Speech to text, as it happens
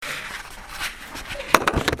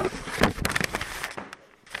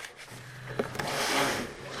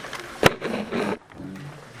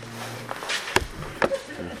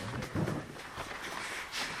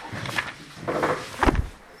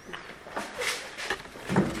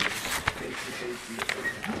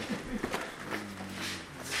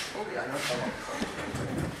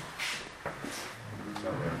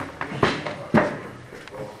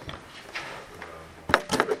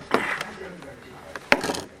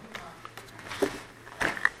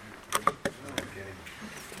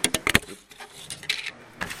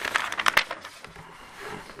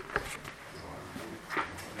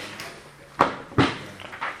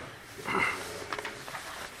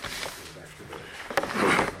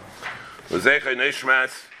Zecher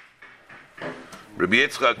Nishmas, Rabbi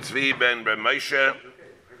Yitzchak Tzvi ben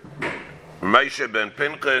Moshe ben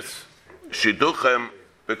Pinchas, Shiduchem,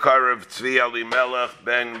 Bekarev Tzvi Elimelech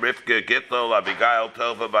ben Rivka Gittel, Abigail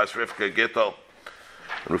Tova bas Rivka Gittel,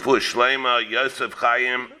 Refu Shlema Yosef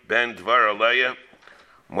Chaim ben Dvar Aleya,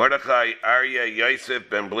 Mordechai Arya Yosef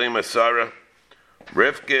ben Blima Sarah,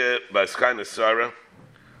 Rivka bas Chana Sarah,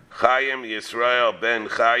 Chaim Yisrael ben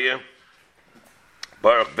Chaya,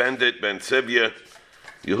 Baruch Bendit ben Sibya,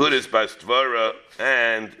 Yehudis bas Dvara,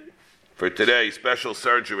 and for today, special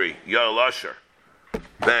surgery, Yoel Usher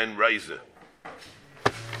ben Reza.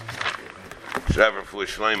 Shavar for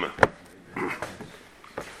Shlema.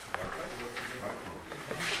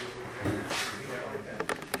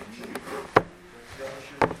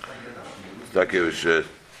 Like it was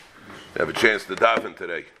have a chance to daven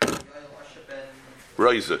today.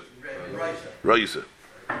 Reza. Reza.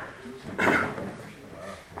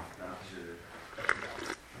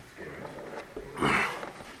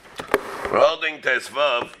 We're holding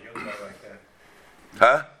Tesvav.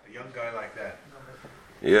 Huh? A young guy like that.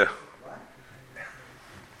 Yeah.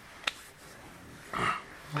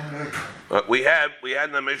 We had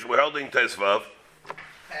in the mission, we're holding Tesvav.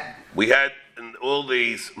 We had all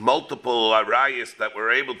these multiple arayas that were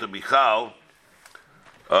able to be chal,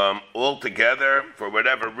 all together for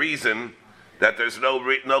whatever reason, that there's no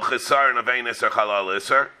chesar in avenis or halal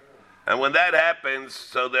iser. And when that happens,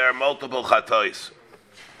 so there are multiple chatois.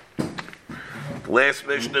 Last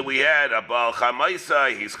Mishnah we had a Baal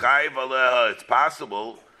Chamaisai, he's chayiv aleha. It's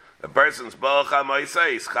possible a person's Baal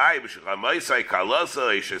Chamaisai, he's chayiv Chamaisai,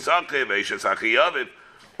 Kalasa, Ishisakiv, Ishisachiyavid,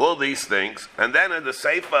 all these things. And then in the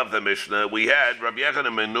Seifa of the Mishnah we had Rabbi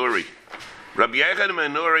Yochanan ben Nuri. Rabbi Yochanan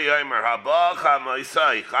ben Nuri Omer HaBaal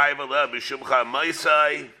Chamaisai, chayiv aleha b'shum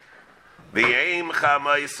Chamaisai, v'yeim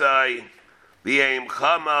Chamaisai, v'yeim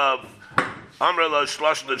Chamav, Amr lo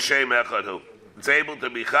shlosh l'shem echadu. It's able to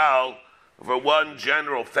be chal for one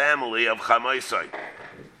general family of Chamaisai.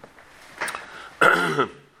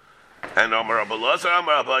 And Amar Rabbi Lazar,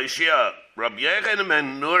 Amar Rabbi Yishia, Rabbi Yochanan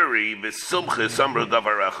ben Nuri v'sumchis amru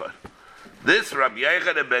davar echad. This Rabbi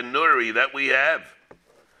Yochanan ben Nuri that we have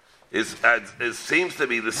is seems to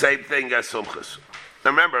be the same thing as sumchis. Now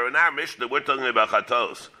remember, in our Mishnah we're talking about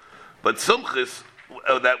chatos, but sumchis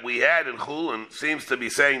that we had in Chulin seems to be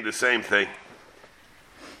saying the same thing.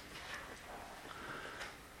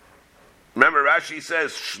 Remember, Rashi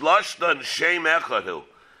says, Shloshtan Shem Echadu.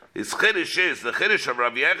 His chiddush is, the chiddush of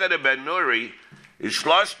Rabbi Yochanan ben Nuri is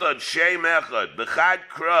Shloshtan Shem Echad, B'chad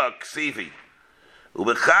Kra Ksivi,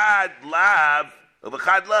 U'b'chad Lav,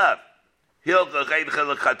 Hilcha Chein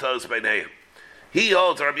Chilek Chatos B'neihem. He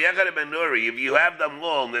holds, Rabbi Yochanan ben Nuri, if you have them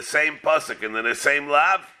all in the same pasuk and in the same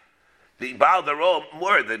lav, the Baal, they're all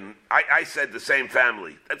more than, I said the same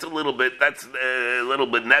family. That's a little bit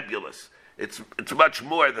nebulous. It's much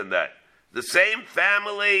more than that. The same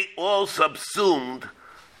family, all subsumed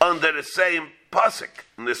under the same pasuk,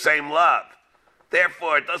 in the same lav.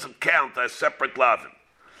 Therefore, it doesn't count as separate lavim.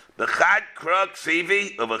 The chad krok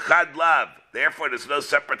sivi of a chad lav. Therefore, there's no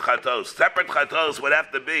separate chatos. Separate chatos would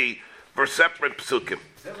have to be for separate psukim.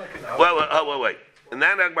 Wait. And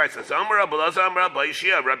then Akbar says, Amar Rabbi Lazar, Amar Rabbi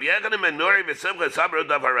Yishia, Rabbi Yochanan ben Nuri v'simchas amru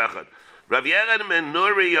davar echad. Rabbi Yochanan ben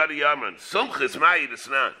Nuri yad yamran. Sumchis ma'i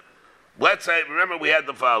desnan. Let's say, remember we had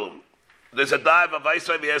the following. There's a dive of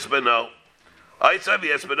Isai v'Yesbeno. Isai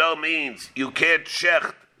v'Yesbeno means you can't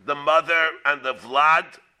shecht the mother and the Vlad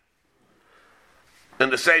in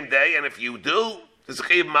the same day, and if you do, there's a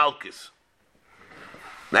chiv malchus.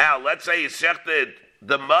 Now, let's say you shechted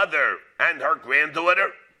the mother and her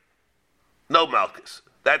granddaughter, no malchus.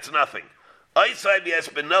 That's nothing. Isai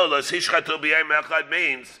v'Yesbeno hishchatu b'yayim echad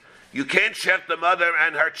means you can't shecht the mother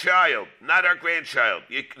and her child, not her grandchild.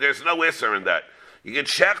 There's no isser in that. You can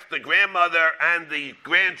check the grandmother and the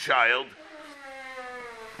grandchild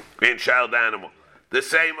animal,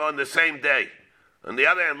 on the same day. On the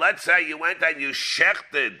other hand, let's say you went and you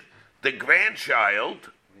shechted the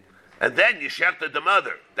grandchild, and then you shechted the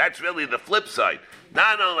mother. That's really the flip side.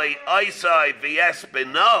 Not only Isai v'es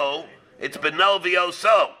beno, it's beno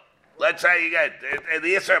v'oso. Let's say you get, and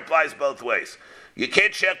the Isser applies both ways. You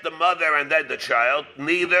can't shech the mother and then the child,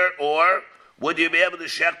 neither or. would you be able to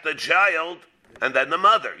shech the child and then the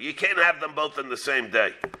mother? You can't have them both in the same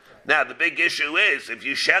day. Now, the big issue is, if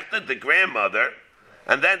you shechted the grandmother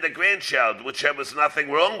and then the grandchild, which there was nothing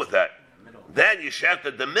wrong with that, then you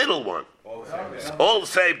shechted the middle one. All the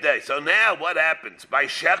same day. So now what happens? By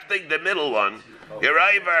shechting the middle one, you're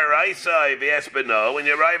either Isa vs Beno, and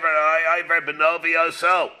you're either Beno vs.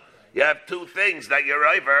 You have two things that you're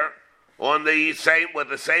either on the same, with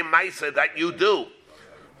the same Maisa that you do.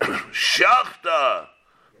 Shachta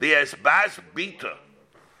vs Bas Bita.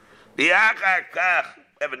 We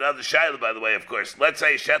have another shayla, by the way, of course. Let's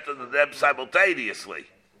say shechted them simultaneously.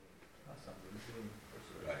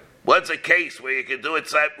 What's the case where you can do it?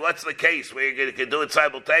 What's the case where you can do it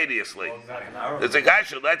simultaneously? There's a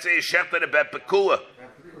kasha. Let's say you shechted a bet pekua,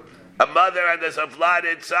 a mother, and there's a vlad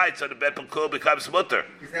inside, so the bet pekua becomes mutter.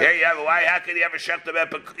 Here you have it. Why? How can you ever shech the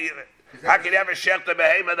bet pekua? How can you ever shech the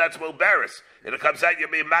behema that's mulberis? And it comes out you're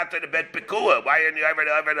being matter the bet pekua. Why aren't you ever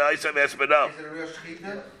the isa v'espeno? Is it a real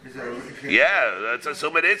shechita? Yeah, let's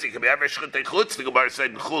assume it is. It can be ever shechita chutz. The Gemara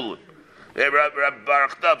said in chulun. Hey, Rabbi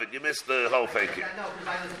Baruch David, you missed the whole thing.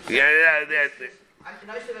 Yeah.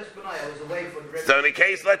 So in the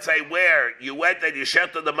case, let's say, where you went and you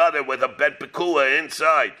shechted the mother with a bet pekua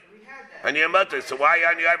inside, and your mother. So why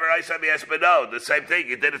aren't you ever Isa v'espeno? The same thing.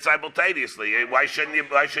 You did it simultaneously. Why shouldn't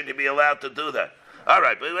you be allowed to do that? All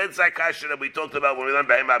right, but it's that kasha that we talked about when we learned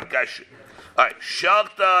Behemah kasha. All right,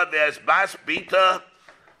 shachta v'esbas bita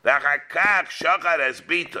v'chakach shachar es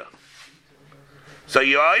bita. So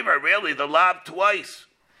you're over really the lab twice.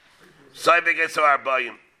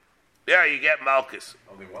 Yeah, you get Malchus.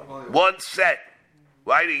 One set.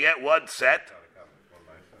 Why do you get one set?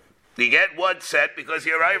 You get one set because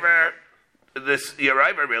you're over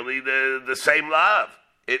really the same lab.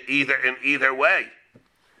 In either way.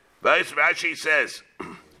 Rashi says,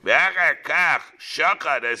 "V'achakach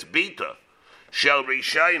shachad es bita shel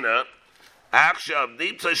rishayna achshav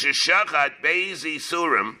nipsa sheshachad beizi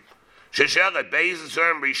surim." Sheshachat beis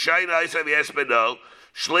surim rishayna isa v'espeno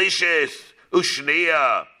shlishis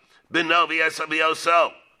ushniya beno v'yesa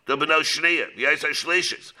v'yoso to beno shniya v'yesa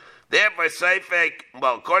shlishis. Therefore, seifek.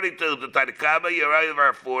 Well, according to the Tanakama, you're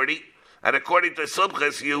over 40, and according to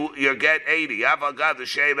Sumchis, you get 80. Avagad the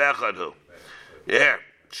shem echadu. Yeah.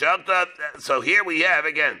 So here we have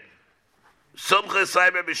again Sumchis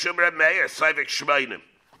Saiber b'shum Reb Meir seifek shmeinim.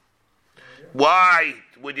 Why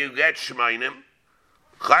would you get shmeinim?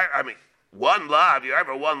 I mean, one lav, you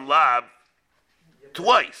ever one lav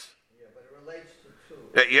twice. Yeah, but it relates to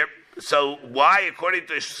two. So why, according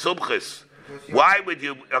to Sumchis,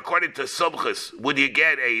 according to Sumchis, would you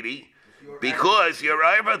get 80? Because you're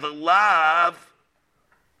over the lav,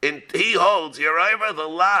 he holds, you're over the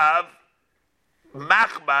lav,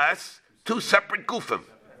 machbas, two separate gufim.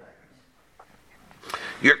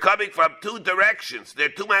 You're coming from two directions. There are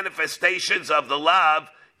two manifestations of the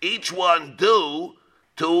lav, each one due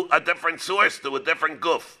to a different source, to a different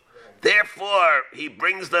guf. Therefore, he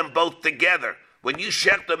brings them both together. When you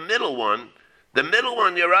shech the middle one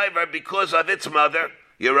you're over because of its mother,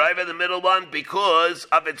 you're over the middle one because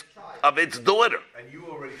of its daughter, and you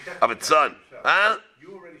already shechted of its son. Huh?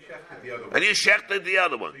 You already shechted the other one. And you shechted the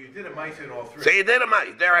other one. So you did a ma'isa in all three. So you did a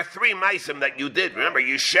ma'isa. There are three ma'asim that you did. Remember,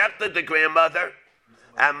 you shechted the grandmother,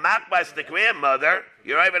 and makbas the grandmother,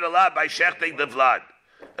 you're over the lot by shechting the vlad.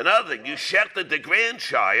 Another thing, you shechted the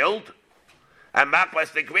grandchild, and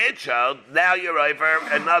makbas the grandchild, now you're over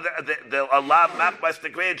another, the Allah makbas the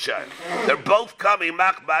grandchild. They're both coming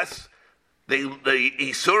makbas, the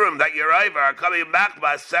isurim that you're over are coming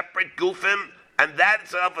makbas, separate gufim, and that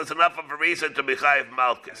itself is enough of a reason to be chayiv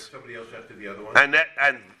malchus. Somebody else shechted the other one.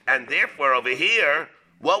 And therefore over here,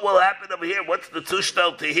 what will happen over here? What's the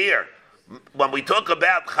tushtel to here? When we talk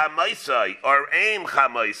about chamaisai or aim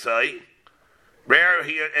chamaisai, rare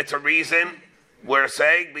here, it's a reason we're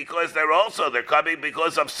saying because they're coming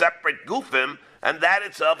because of separate gufim, and that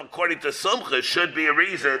itself, according to Sumcha, should be a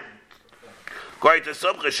reason. According to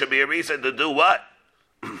Sumcha, should be a reason to do what?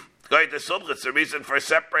 According to Sumcha, it's a reason for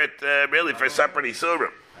separate, for separate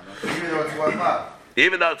isurim. Even though it's one love.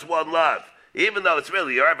 Even though it's one love. Even though it's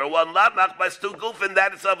really, you're ever one love, machbas two gufim,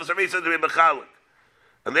 that itself is a reason to be mechalik.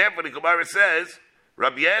 And therefore, the Gemara says,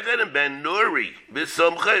 Rabbi Yechon ben Nuri,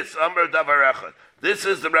 b'sumchis, amr davarecha. This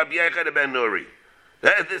is the Rabbi Yechon ben Nuri.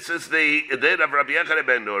 This is the din of Rabbi Yechon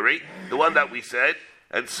ben Nuri, the one that we said.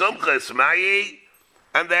 And sumchis mayi,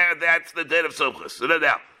 and that's the din of sumchis. So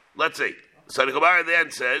now, let's see. So the Gemara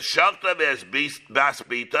then says, Shakta ves bas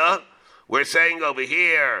bita. We're saying over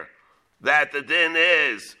here that the din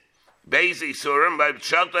is Bezi Surim, but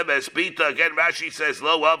Shakta Bespita, again Rashi says,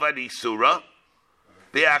 Lo Avadi Surah,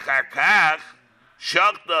 Biachakach,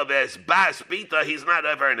 Shachta ves bas bita, he's not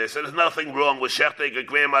ever in this. There's nothing wrong with shechting a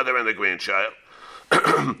grandmother and the grandchild.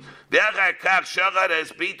 Ve'achar kach shachad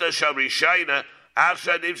es bita shal rishayna,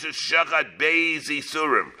 achshad ivshu shachad beis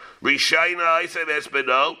isurim. Rishayna aisev es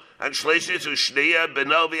beno, and shlishis u'shniya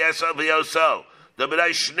beno v'yesa v'yoso. The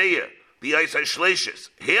b'nai shniya, v'yesa shlishis.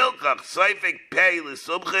 Hilkach seifik pei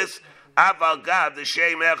l'subchis, aval gad the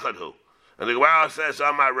shem echadhu. And the Gemara says,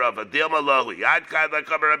 Amar Rava, Dilma Lohu, Yad Kad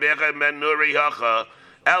Lakam Rabbi Echad Ben Nuri Hacha,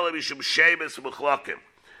 Ela Mishum Shemis Mechlakim.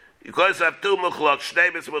 Because of two Mechlak,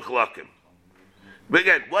 Shemis Mechlakim.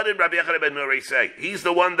 Again, what did Rabbi Echad Ben Nuri say? He's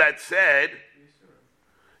the one that said,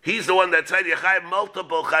 Yechai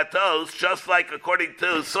multiple Chatos, just like according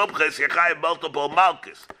to Subchis, Yechai multiple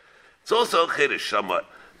Malchus. It's also Chiddush somewhat.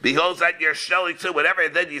 Behold that you're showing to whatever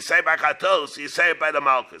then you say by Chatos, you say it by the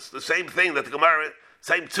Malchus. The same thing that the Gemara,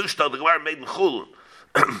 same tushto the Gemara made in Chulun.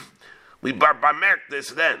 We barmerked this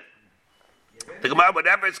then. The Gemara,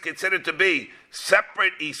 whatever it's considered to be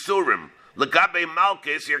separate Isurim, Legabe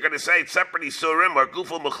Malchus, you're going to say it's separate Isurim or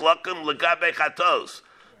Guful Mechlakim, Legabe Chatos.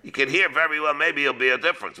 You can hear very well, maybe it'll be a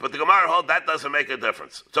difference. But the Gemara hold that doesn't make a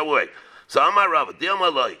difference. So wait. So Amar Rava,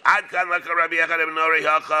 Dilma Loi, Ad Kan Laka Rabbi Echad Ben Nuri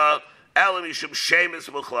Hacha, Elam Yishum Shemis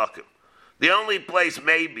Mechlakim. The only place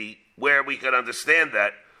maybe where we can understand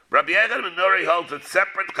that, Rabbi Echad Ben Nuri holds it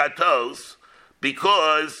separate Chatos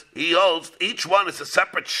because he holds each one is a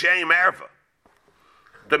separate Shem Erva.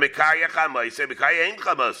 The Mekarya Chama, say Mekarya Aim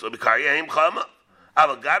Chama, so Mekarya Aim Chama.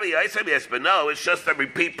 Avagabi Yisem yes, but no, it's just a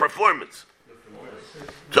repeat performance.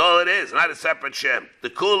 That's all it is, not a separate Shem. The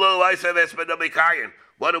Kulu Yisem yes, but no Mekaryan.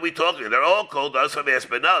 What are we talking? They're all called Asav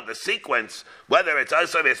Espino. The sequence, whether it's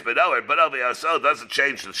Asav Espino or Beno V'Yaso, doesn't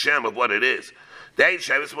change the Shem of what it is. They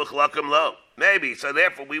Shemis Muchlakim Lo. Maybe. So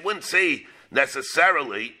therefore, we wouldn't see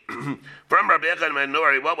necessarily from Rabbi Echad Ben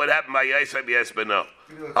Nuri what would happen by Yisem Espino.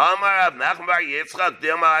 Amar Av Nachman Bar Yitzchak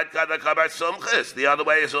Dilma Ad Kada Kabar Sumchis. The other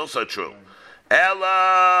way is also true.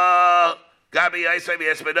 Ella Gabi Yisem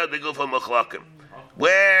Espino the Gufa Muchlakim.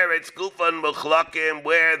 Where it's Gufan Mechlakim,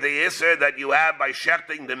 where the Isser that you have by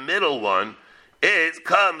shechting the middle one,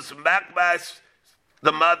 comes Makbas,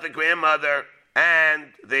 the mother, grandmother,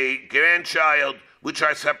 and the grandchild, which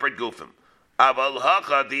are separate Gufim. Aval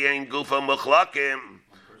Hacha, the ain't Gufan Mechlakim.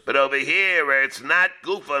 But over here, where it's not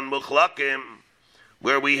Gufan Mechlakim,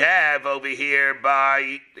 where we have over here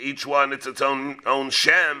by each one, it's its own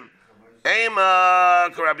Shem. Ema,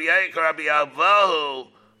 Karabi Avahu,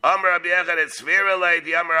 Amr Rabbi Echad et Sviralei,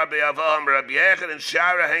 the Amr Rabbi Avo, Amr Rabbi Echad and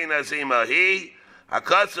Shara Heina Zima He,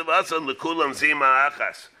 Hakatsuv Asan Lekulam Zima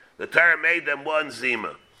Achas. The Torah made them one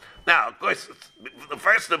Zima. Now, of course,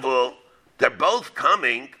 first of all, they're both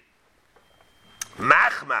coming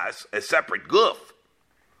Machmas, a separate Guf.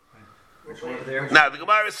 Now, the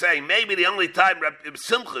Gemara is saying maybe the only time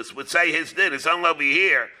Simchus would say his din is only over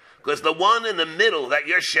here, because the one in the middle that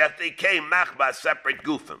you're shefting came Machmas, separate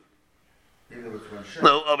Gufim.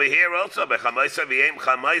 No, over here also,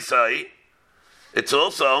 it's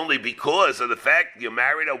also only because of the fact you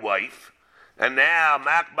married a wife, and now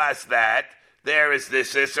makbas that there is this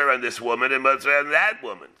sister and this woman and that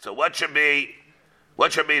woman. So what should be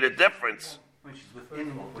the difference? When she's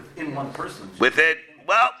within one person.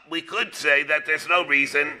 Well, we could say that there's no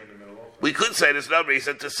reason. We could say there's no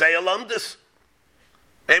reason to say alumdus.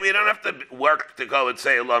 Maybe you don't have to work to go and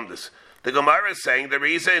say alumdus. The Gemara is saying the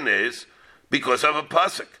reason is because of a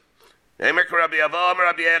pasuk. Maybe in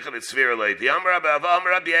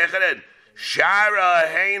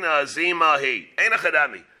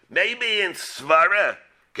Svara,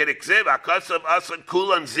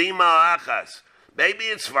 maybe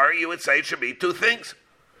in Svara you would say it should be two things.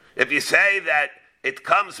 If you say that it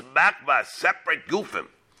comes back by separate gufim,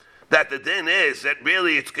 that the din is that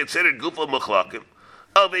really it's considered gufim mechlakim.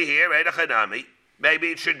 Over here, maybe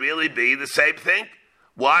it should really be the same thing.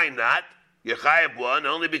 Why not? Yechayev one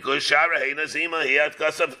only because Shara Heina Zima he had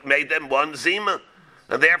Kasav made them one Zima,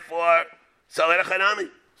 and therefore so Erachanami.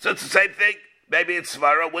 So it's the same thing. Maybe it's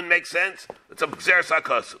Svara wouldn't make sense. It's a Xeris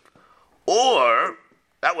HaKasav. Or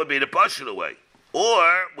that would be the Pashut way.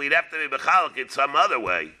 Or we'd have to be Bechalik in some other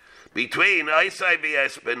way between Isai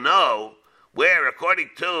v'Es Beno, where according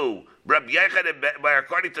to Rabbi Yechad, where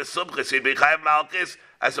according to Subchis he'd be Chayav Malchus,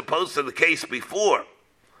 as opposed to the case before.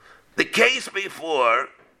 The case before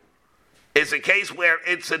is a case where,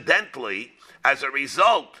 incidentally, as a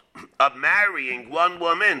result of marrying one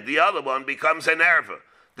woman, the other one becomes an erva.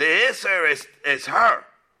 The Isser is her.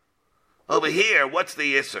 Over here, what's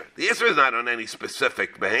the Isser? The Isser is not on any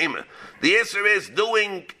specific behemoth. The Isser is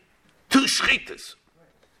doing two shchitas.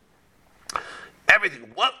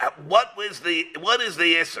 Everything. What is the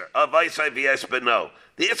Isser of Isai v'Es Beno?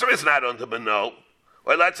 The Isser is not on the Beno.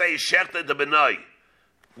 Or let's say he shechted the benoi.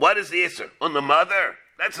 What is the Isser? On the mother?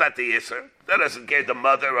 That's not the Isser. That doesn't get the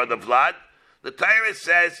mother or the Vlad. The Torah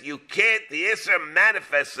says you can't, the Isser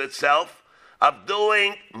manifests itself of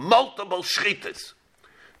doing multiple shchitas.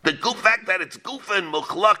 The fact that it's gufa and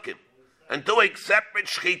muchlakim and doing separate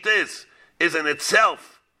shchitas is in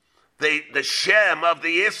itself the shem of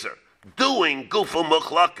the Isser. Doing gufa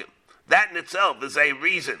muchlakim. That in itself is a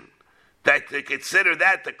reason that to consider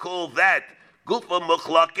that, to call that gufa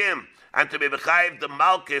muchlakim, and to be b'chayiv the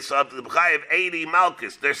malchus of the b'chayiv 80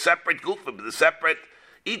 malchus. They're separate gufa, but the separate,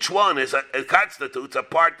 each one is it constitutes a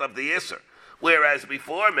part of the Isser. Whereas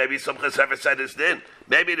before, maybe some Chesed said this din.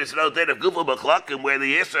 Maybe there's no din of gufa muchlakim where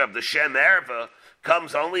the Isser of the Shem Erva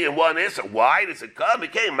comes only in one Isser. Why does it come?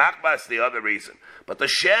 It came machbas the other reason. But the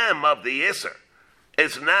Shem of the Isser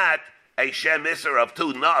is not a Shem Isser of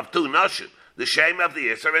two nashim. The Shem of the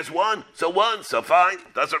Isser is one. So fine.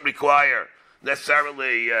 Doesn't require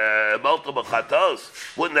necessarily multiple chatos.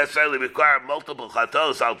 Wouldn't necessarily require multiple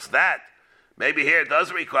chatos. Else that. Maybe here it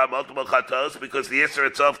doesn't require multiple chatos because the Isser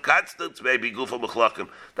itself constants maybe gufa muchlakim.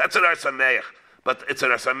 That's an arsameach. But it's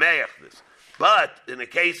an arsameach this. But in the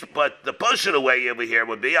case, the pushing away over here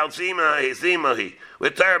would be al zimahi. We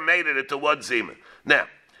made it into one zima. Now,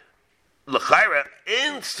 l'chayra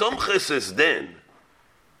in Sumchis din.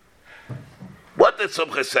 What did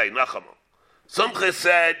Sumchis say? Nachamo. Sumchis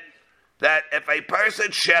said that if a person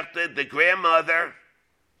shechted the grandmother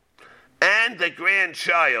and the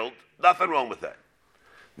grandchild, nothing wrong with that.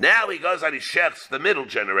 Now he goes and he shechts the middle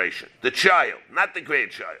generation, the child, not the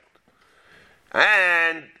grandchild.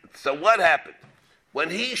 And so what happened? When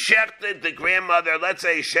he shechted the grandmother, let's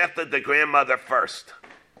say he shechted the grandmother first.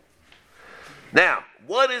 Now,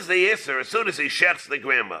 what is the Isser as soon as he shechts the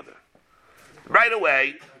grandmother? Right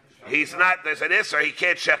away, there's an Isser, he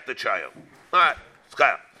can't shecht the child. All right,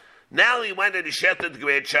 Schal. Now he went and he shechted the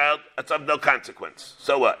grandchild, that's of no consequence.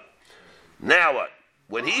 So what? Now what?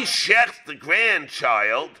 When he shechts the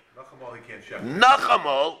grandchild,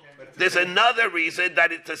 Nachamol, there's another reason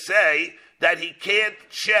to say that he can't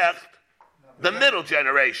shecht the middle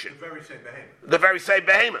generation. The very same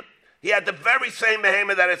behemoth. He had the very same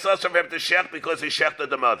behemoth that it's also for him to shecht because he shechted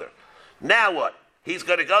the mother. Now what? He's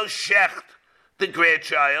going to go shecht the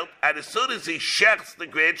grandchild, and as soon as he shechts the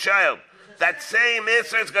grandchild, that same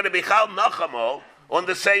Isser is going to be Chal Nachamo on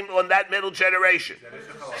that middle generation.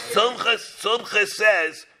 Sumchis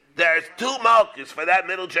says there's two malchus for that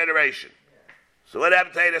middle generation. So what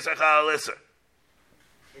happened to Eidas Achal Isser?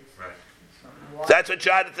 That's what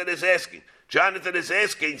Jonathan is asking. Jonathan is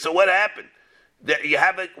asking, so what happened?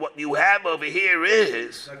 What you have over here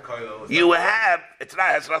is,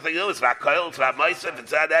 has nothing to do, it's not koil, it's not meisef,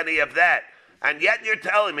 it's not any of that. And yet you're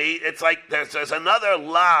telling me it's like there's another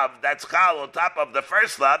lav that's chal on top of the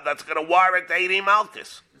first lav that's going to warrant 80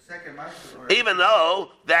 malchus. Even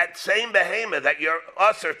though that same behemoth that you're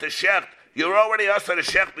usher to shecht, you're already usher to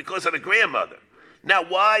shecht because of the grandmother. Now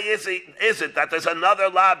why is it that there's another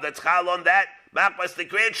lav that's chal on that? Machmas the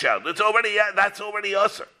grandchild. That's already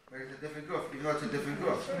usher. But it's a different goof. You know it's a different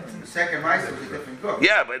goof. The second meiser is a different goof.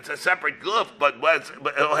 Yeah, but it's a separate goof. But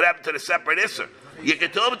what happened to the separate isser? You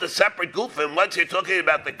can talk about the separate goof, and once you're talking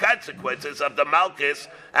about the consequences of the malchus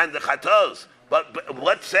and the chatos. But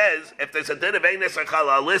what says if there's a din of einis or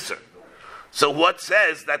chalal isser? So what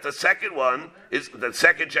says that the second one is the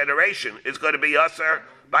second generation is going to be usher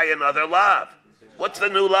by another lav? What's the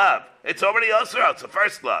new lav? It's already usher. It's the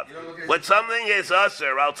first lav. When something is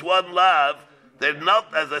usher, else one lav.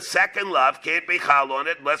 The second lav can't be chal on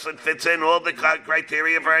it unless it fits in all the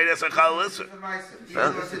criteria for it as a chal isser.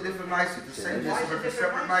 It's a different meiser. It's the same meiser, but a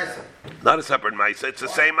separate meiser. Not a separate meiser. It's the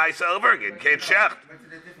same meiser over again. Can't shecht.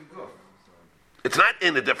 It's not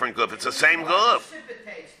in a different goof. It's the same goof.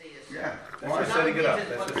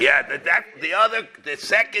 Yeah. The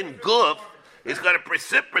second goof is going to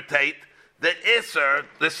precipitate the isser,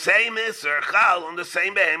 the same isser, chal on the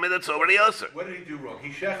same behemoth that's already isser. What did he do wrong? He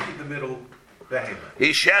shechted the middle behemoth. He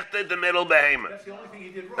shechted the middle behemoth. That's the only thing he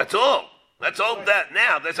did wrong. That's all. That.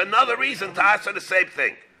 Now, there's another reason to answer the same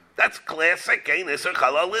thing. That's classic ein isser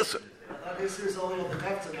chalal isser. This is only on the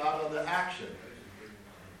hefta, not on the action.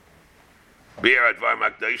 Beer at var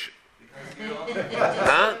makdashim.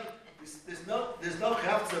 Huh? There's no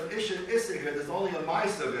hefta of isser here. There's only a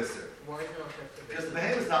ma'aser of isser. Because the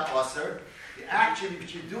behemoth is not usser. The action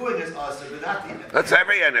which you're doing is usser, but not the. That's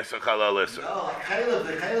every ein isser chalal isser. No,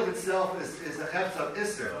 the chaylev itself is a hefta of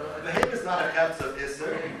isser. The behemoth is not a hefta of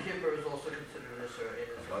isser. Kippur is also considered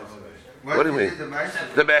What do you mean?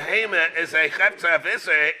 The behemoth is a cheptza of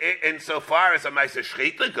Isser insofar as a Meiser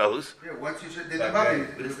Shchita goes. Yeah, once you did the mother,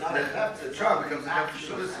 But it's not a hefta. It's child an becomes a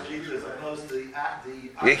actual hefta. as opposed to the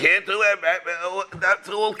You can't do it. That's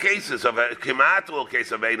all cases of a Kimat, all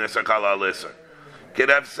cases of Enes or Kal Isser. You could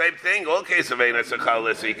have the same thing, all cases of Enes or Kal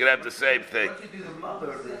Isser. You could have the same thing. once you do the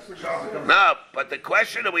mother, the child becomes No, but the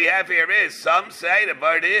question that we have here is, some say the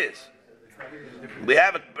bird is. We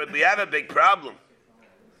have a big problem.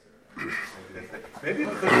 Maybe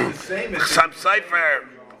because it's the same as Some cipher,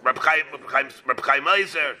 Reb Chaim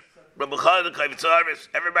Meiser, Reb Chaim Kerisus,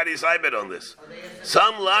 everybody's eyebit on this.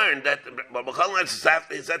 Some learned that Reb Chaim is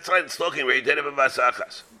that's why it's talking where he did it with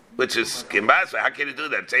Vasachas, which is Kimbasa. How can you do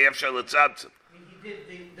that?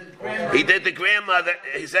 He did the grandmother.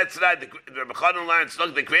 He said tonight Reb Chaim learns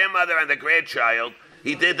look the grandmother and the grandchild.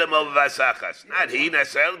 He did them over Vasachas. Not he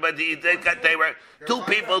necessarily, but he did. They were two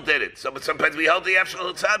people did it. So sometimes we hold the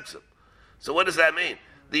Yafshal Tzabtzim. So what does that mean?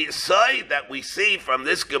 The side that we see from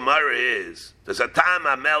this Gemara is there's a Tam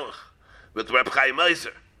HaMelech with Reb Chaim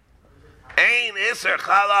Meiser. Ein Isser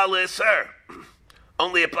Chalal Isser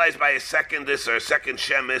only applies by a second Isser, second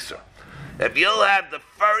Shem Isser. If you'll have the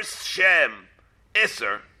first Shem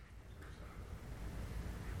Isser,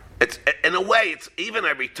 it's in a way it's even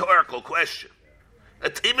a rhetorical question.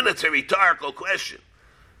 It's a rhetorical question.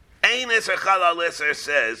 Ein Isser Chalal Isser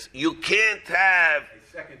says you can't have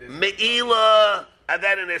Me'ila, and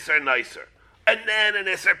then an Isser Nicer, and then an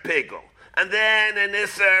Isser Pigel, and then an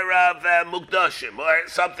Isser of Mukdashim, or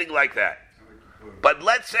something like that. But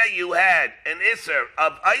let's say you had an Isser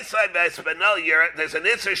of Isai Vespanel, there's an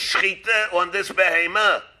Isser Shchita on this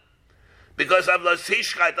Behema, because of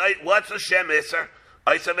Lasishchat, what's the Shem Isser?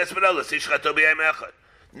 Isai Vespanel, Lasishchat Obiyam Echad.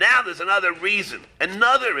 Now there's another reason,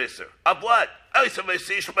 another Isser, of what? Isai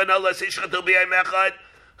Vespanel, Lasishchat Obiyam Echad,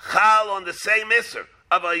 Chal on the same Isser.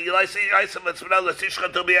 There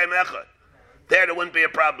wouldn't be a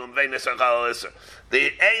problem. The Enes Echal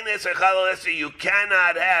Isser, you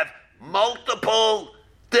cannot have multiple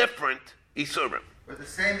different Isurim. But the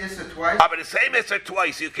same Isser twice? But the same Isser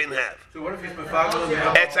twice you can have. So what if he's Mefagel?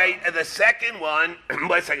 The second one,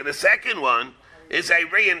 wait a second, the second one is a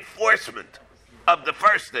reinforcement of the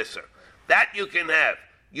first Isser. That you can have.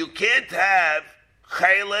 You can't have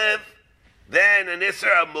Chaylev, then an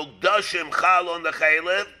Isser of Mugdashim Chal on the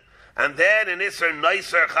Chaylev, and then an Isser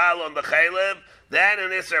Nicer Chal on the Chaylev, then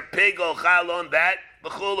an Isser Pigel Chal on that,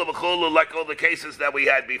 B'chulu, like all the cases that we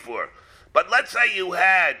had before. But let's say you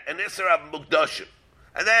had an Isser of Mugdashim,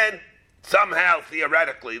 and then somehow,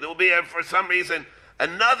 theoretically, there will be, for some reason,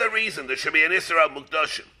 another reason there should be an Isser of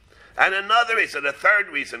Mugdashim. And another reason, a third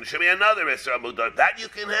reason, there should be another Isser of Mugdashim. That you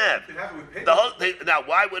can have. The whole thing. Now,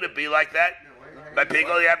 why would it be like that? By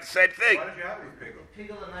Pigel, you have the same thing. Why did you have it with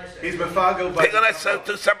Pigel? He's Mefagel by Pigel has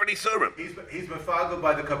two separate Isurim. He's Mefagel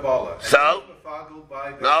by the Kabbalah. So? He's Mefagel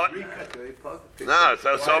by the No. Rika. No,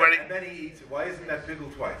 so it's already... And then he eats it. Why isn't that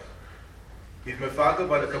Pigel twice? He's Mefagel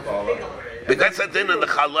by the Kabbalah. Because it's in the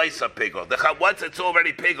Chalaisa Pigel. Once it's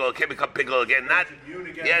already Pigel, it can't become Pigel again. Not...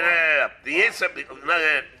 No.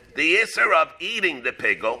 The Isser of eating the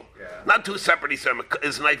Pigel, not two separate Isurim,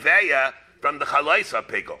 is Naiveya from the Chalaisa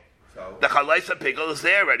Pigel. So, the Chalaisa Pigel is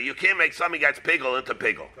there already. You can't make something that's Pigel into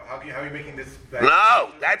Pigel. So how are you making this?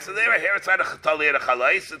 No, that's there. Here it's not a Chatali of the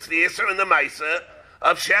Chalais. It's the Isser and the Maisa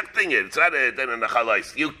of shechting it. It's not a then in the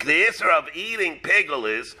Chalais. The Isser of eating Pigel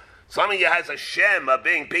is something that has a Shem of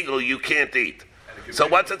being Pigel you can't eat. So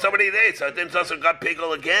once it's already there, so it then doesn't got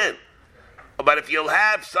Pigel again. But if you'll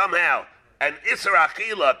have somehow an Isser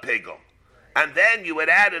Achila Pigel, and then you would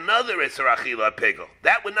add another Isser Achila Pigel,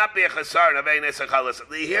 that would not be a Chasar of ein Isser Chalas.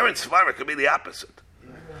 The here in Svarah could be the opposite.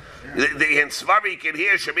 The in Svarah you can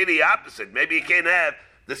hear should be the opposite. Maybe you can't have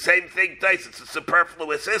the same thing twice. It's a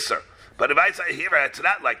superfluous Isser. But if I say here, it's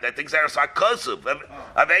not like that. Things are sarkosuv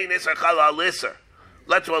of ein Isser Chalal Isser.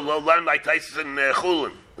 Let's learn like Tyson in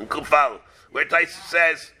Chulin in Kufal, where Tyson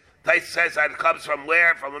says that it comes from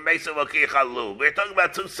where? From a Mesa V'Ki Chalu. We're talking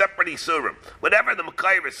about two separate Isurim. Whatever the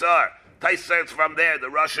Makairis are, Tyson says from there.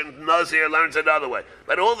 The Russian Nazir learns another way.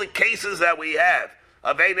 But all the cases that we have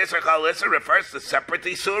of ein Isser Chal Isser refers to separate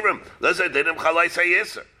Isurim. Lizar dinim Chalai say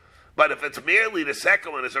Isser. But if it's merely the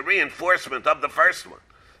second one is a reinforcement of the first one,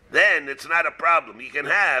 then it's not a problem. You can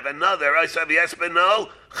have another Isav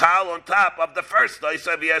Yesbeno Chal on top of the first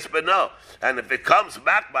Isav Yesbeno. And if it comes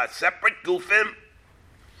back by separate Gufim,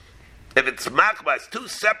 if it's makbas, two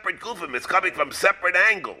separate gufim, it's coming from separate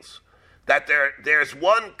angles. That there's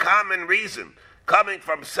one common reason coming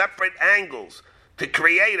from separate angles to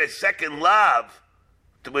create a second lav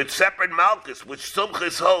with separate malchus, which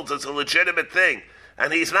Sumchis holds as a legitimate thing.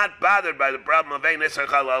 and he's not bothered by the problem of ein isser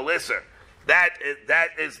halal isser.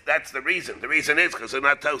 That's the reason. The reason is because they're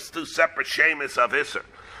not two separate shemis of isser.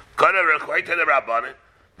 According to the Rabbanan,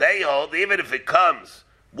 they hold even if it comes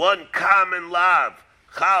one common lav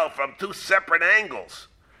chal from two separate angles.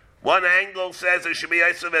 One angle says it should be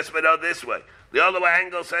isser v'espino this way. The other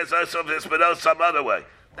angle says isser v'espino some other way.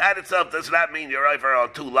 That itself does not mean you're over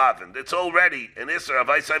on two lavin. It's already an isser of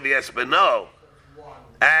isser v'espino,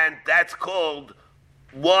 and that's called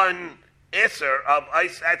one isser of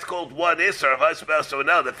ice. That's called one isser of isser. So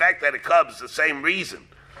no, the fact that it comes the same reason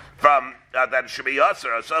from that it should be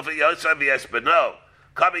isser but no,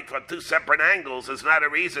 coming from two separate angles is not a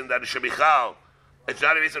reason that it should be chal. It's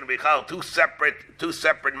not a reason to be chal. Two separate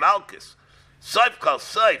malchus. Seif kal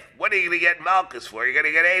seif. What are you going to get malchus for? You're going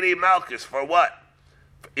to get 80 malchus for what?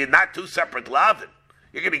 Not two separate lavin.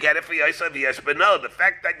 You're going to get it for isser but no. The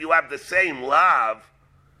fact that you have the same lav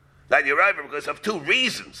that you're over because of two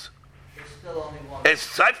reasons. It's still only one. It's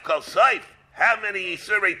seif kal seif. How many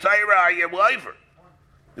Yisurei Torah are you over?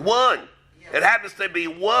 One. Yeah. It happens to be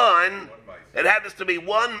one. It happens to be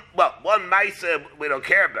one. Well, one ma'isa we don't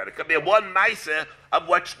care about. It could be one ma'isa of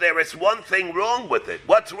which there is one thing wrong with it.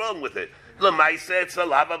 What's wrong with it? The ma'isa, it's the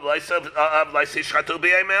lav of l'sishchatu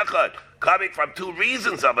b'yom echad, coming from two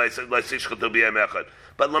reasons of l'sishchatu b'yom echad.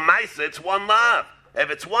 But l'ma'isa, it's one lav. If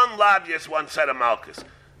it's one lav, just one set of malchus.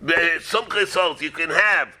 Some kerisus, you can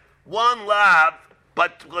have one lav,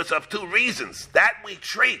 but because of two reasons. That we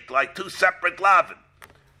treat like two separate lavin.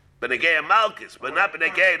 Benegay and malchus, but not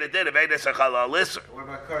benegay the din of ein isser halal isser. What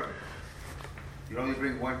about carbon? You only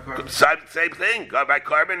bring one carbon? Same thing. Go by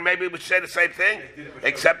carbon, maybe we should say the same thing.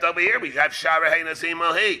 Except over here, we have shara hey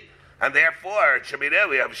nazimahi. And therefore, it should be there,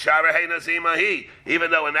 we have shara hey nazimahi.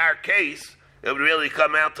 Even though in our case, it would really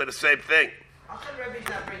come out to the same thing. How come Rebbe's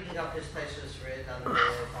not bringing up this Kerisus read on the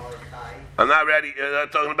Balichai? I'm not ready. I'm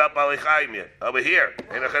not talking about Balichai yet. Over here.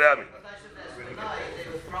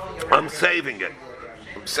 I'm saving it.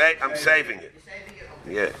 I'm saving it.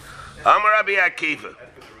 Yeah. Amar Rabbi Akiva.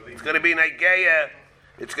 It's going to be Negeya.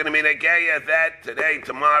 It's going to be Negeya that today,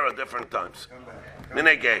 tomorrow, different times.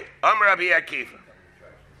 Negeya. Amar Rabbi Akiva.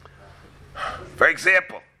 For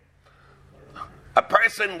example, a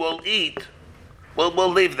person will eat. We'll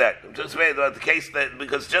leave that. Just the case that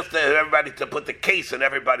because just to everybody to put the case in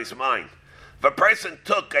everybody's mind. If a person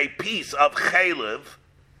took a piece of chaylev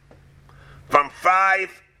from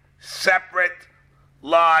 5 separate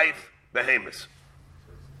live behemoths,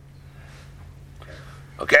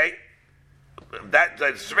 okay, that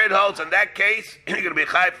the Srid holds in that case you're going to be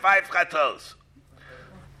chayv 5 chatos.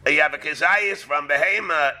 You have a kezayis from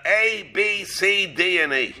behema A, B, C, D,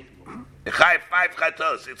 and E. You chayv 5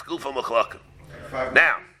 chatos. It's gufa mechlokim.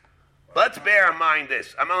 Now, let's bear in mind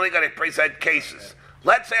this. I'm only going to present cases.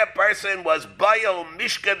 Let's say a person was bayo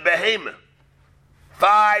mishka behema,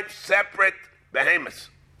 5 separate behemoths.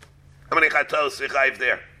 How many chatos yichayv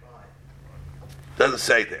there? Doesn't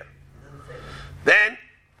say there. Then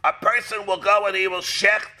a person will go and he will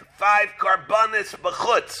shecht 5 karbanis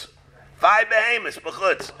b'chutz, 5 behemoths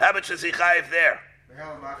b'chutz. How much is yichayv there?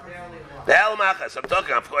 Behel machas. I'm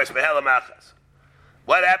talking, of course, behel machas.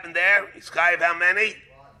 What happened there? He's chayiv how many?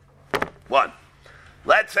 1.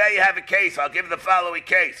 Let's say you have a case. I'll give the following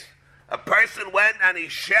case. A person went and he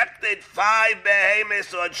shechted 5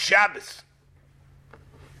 behemoths on Shabbos.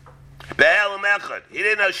 Behel mechad. He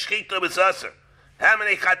didn't know shchita was usher. How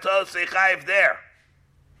many chatos he chayiv there?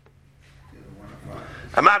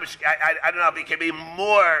 I don't know if it can be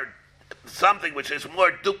more, something which is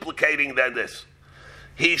more duplicating than this.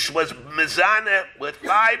 He was mizana with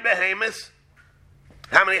 5 behemoths.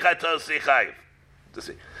 How many chatos he chayiv?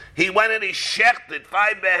 He went and he shechted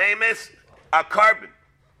 5 behemoths, a carbon.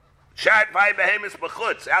 Shot 5 behemoths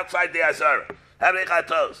b'chutz, outside the Azara. How many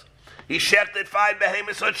chatos? He shechted 5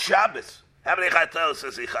 behemoths on Shabbos. How many chatos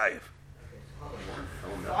is he chayiv?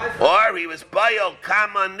 Or he was bayo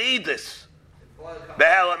kamanidis,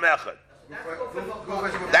 behel mechad.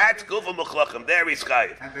 That's gufa mechlachim. There he's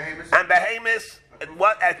chayiv. And behemoths, and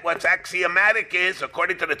what's axiomatic is,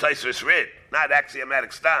 according to the Kerisus Rid, not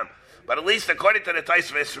axiomatic stam, but at least according to the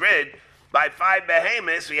Kerisus Rid, by 5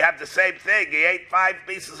 behemoths, we have the same thing. He ate 5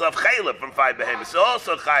 pieces of chaylev from 5 behemoths. So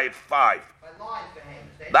also chayiv 5.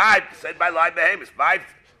 Live, said by live behemoths. 5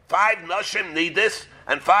 noshim nidis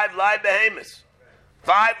and 5 live behemoths.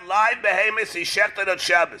 5 live behemoths he shechted on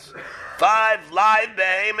Shabbos. 5 live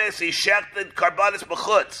behemoths he shechted karbanis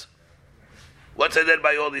b'chutz. What's it did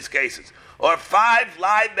by all these cases? Or 5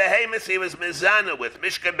 live behemoths he was mizana with,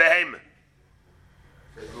 mishkan behemoth.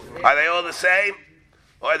 Are they all the same?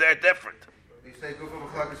 Or they're different? Say Gufa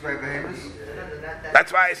Machlokes by Behemoths.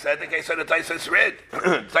 That's why I said the case of the Taisus Rid.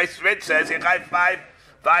 Taisus Rid says you have five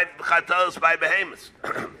chatos by behemoths.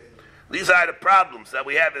 These are the problems that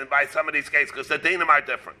we have by some of these cases because the dinim are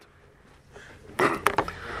different.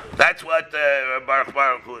 That's what Baruch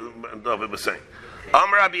was saying.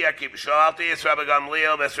 Rabbi Akiva, Shalti is Rabbi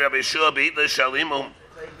Gamliel, Ves Rabbi Yeshua, Beitla Shalimum.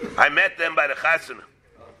 I met them by the Chasana.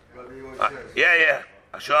 Yeah.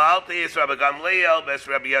 Shalti is Rabbi Gamliel, Ves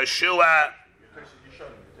Rabbi Yeshua.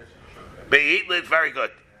 Beitla is very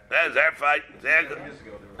good. That's their fight. They're good.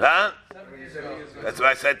 Huh? That's what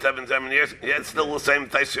I said 7 years. Yeah, it's still the same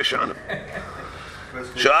Tais Yeshanim.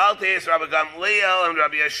 Shalti is Rabbi Gamliel and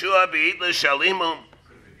Rabbi Yeshua, Beitla Shalimum.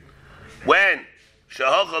 When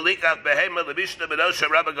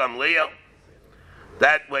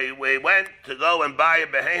that way we went to go and buy a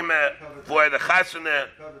behemah for the chasana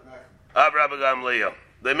of Rabbi Gamliel,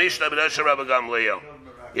 the Mishnah B'Dosha Rabbi Gamliel.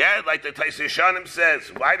 Yeah, like the Tais Yeshanim says,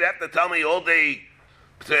 why do you have to tell me all the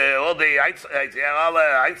Einzel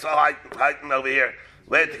over here?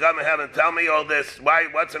 Where to come ahead and tell me all this? Why?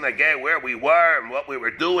 What's in the game? Where we were and what we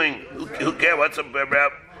were doing? Who cares? What's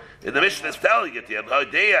about? And the Mishnah is telling it to you,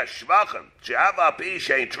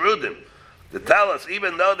 to tell us,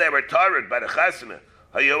 even though they were tarred by the chasana,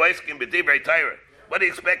 what do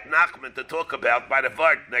you expect Nachman to talk about by the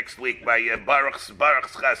Vart next week, by Baruch's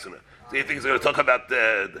chasana? Do you think he's going to talk about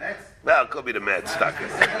well, it could be the Mets.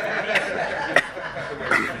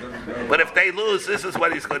 But if they lose, this is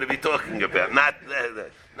what he's going to be talking about, not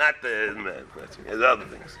the other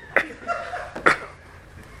things.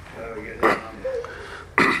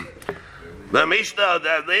 The Mishnah,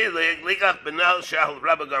 the Likach Benel Shal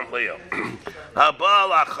Rabbi Gamliel.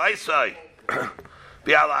 Habal Achaisai,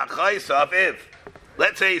 Bial Achaisaviv.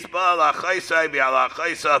 Let's say he's Baal Achaisai, Bial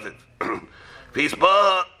Achaisaviv. If he's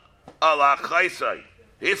Baal Achaisai,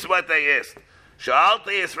 this is what they asked.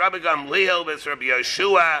 Sha'alti is Rabbi Gamliel with Rabbi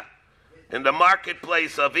Yeshua in the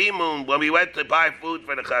marketplace of Imun when we went to buy food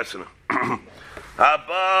for the chasana.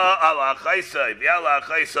 Habal Achaisai, Bial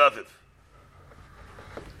Achaisaviv.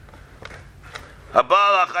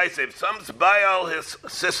 Habal Achaisav, some's Baal his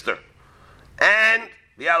sister, and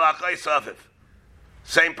Bial Achaisaviv,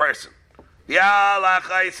 same person. Bial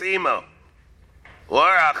Achais Imo, or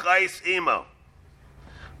Achais Imo.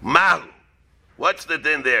 Mahu, what's the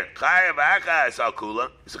din there? Chayav Achais Al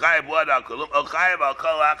Kulam, is Chayav what Al Kulam, or Chayav Al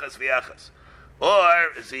Kol Achas V'Achas,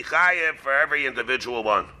 or is he Chayav for every individual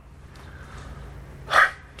one?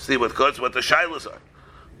 See what the shilas are.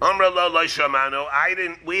 Amra lo shamanu,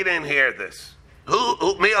 we didn't hear this.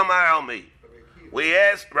 Who me Amar me? We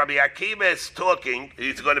asked, Rabbi Akiva is talking,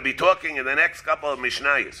 he's going to be talking in the next couple of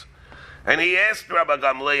Mishnayos. And he asked Rabbi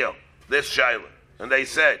Gamliel this shaila. And he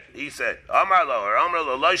said, Amar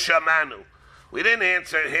lo shamanu. We didn't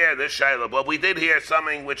answer here this shaila, but we did hear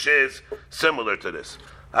something which is similar to this.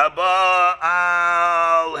 Haba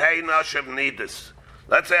al hey nashim nidus.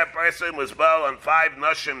 Let's say a person was bal on 5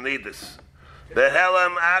 nashim nidus.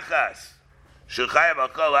 Behelam achas. And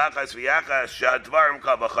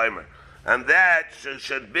that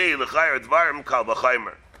should be l'chayr dvarim kal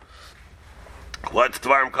v'chaymer. What's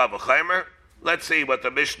dvarim kal v'chaymer? Let's see what the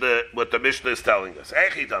Mishnah is telling us.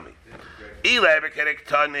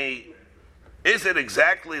 Is it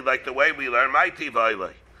exactly like the way we learn?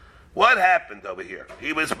 What happened over here?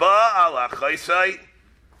 He was ba'al achaisai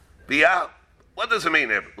bi'al. What does it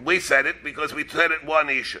mean? We said it because we said it one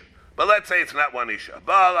isha. But let's say it's not one isha.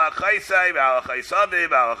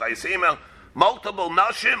 Multiple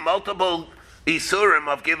nashim, multiple isurim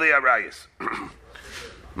of gilei arayis.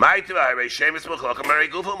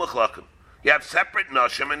 You have separate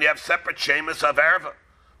nashim and you have separate shemus of erva.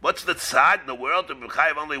 What's the tzad in the world to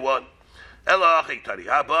have only one? What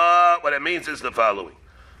it means is the following: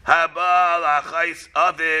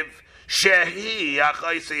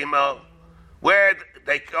 where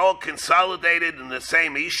they all consolidated in the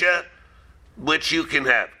same isha, which you can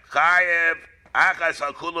have. Chayev achas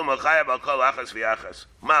al kulam or chayev al kol achas v'achas.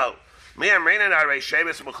 Mao mi amrinin arei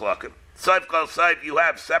shemus mechlakim. Saif kol saif, you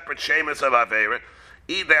have separate shemus of avera.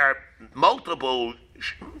 Either multiple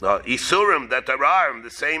isurim that there are in the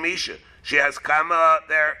same isha. She has kama.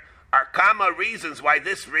 There are kama reasons why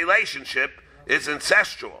this relationship is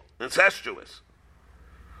incestuous.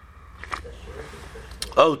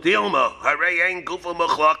 Oh, Dilma, Hare ain't Gufa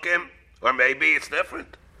Machlakim, or maybe it's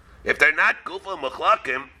different. If they're not Gufa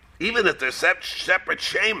Machlakim, even if they're separate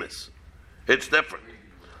shemus, it's different.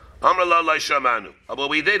 Amrullah Shamanu. But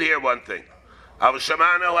we did hear one thing. Al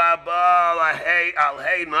Shamanu Abal Al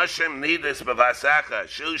Hey Nashim Nidis Bavasacha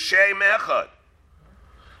Shu Shem Echad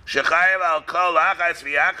Shechayev Al Kol Achas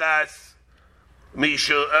V'Achas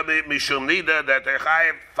Mishum Nida, that they're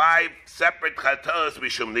chayiv 5 separate chatos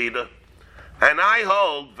Mishum Nida. And I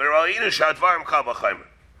hold, V'ro'inu shadvarim kal v'chaymer.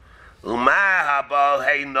 Uma habal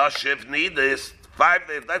hey noshiv nidis. 5,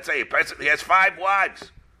 let's say a person, he has 5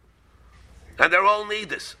 wives. And they're all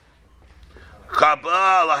nidis.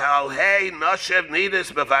 Kabal hal hey noshiv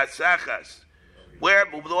nidis b'vatsachas. Where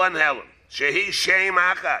one Helen? Shehi shem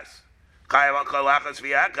achas. Chayav kol achas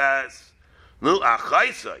v'achas. Nu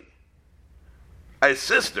achaisai. A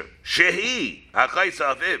sister. Shehi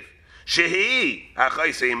achaisa aviv. Shehi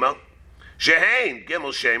achaisa ima. Shehein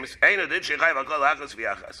gimel shemis. Eina did shechayav kol achas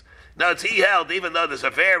v'achas. Now it's he held, even though there's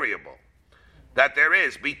a variable that there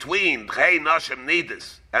is between hey nashim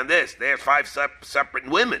nidis and this. There's 5 separate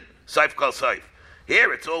women. Saif kol saif.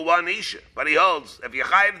 Here it's all one isha. But he holds, if you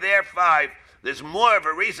chayiv there 5, there's more of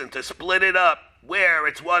a reason to split it up where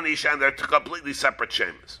it's one isha and they're completely separate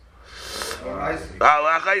shemis.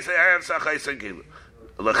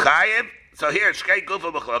 So here it's shkei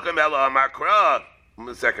gufa b'chlokim ela amakra.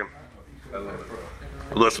 1 second. I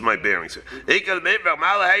lost my bearings here. Ikal mitver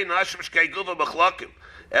malahei nashim shkei gufa b'chlokim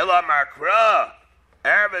ela amakra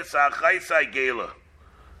erves achaisai gila.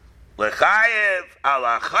 Lechayev al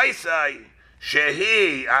achaisai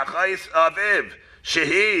shehi achais aviv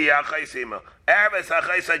shehi achaisima. Erves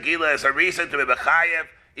achaisai gila is a reason to be b'chayev.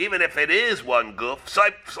 Even if it is one guf,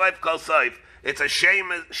 saif kol saif, it's a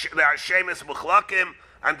shemus muchlakim,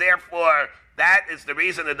 and therefore that is the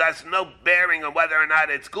reason it has no bearing on whether or not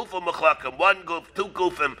it's gufa muchlakim, 1 guf, 2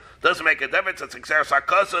 gufim, doesn't make a difference. It's exer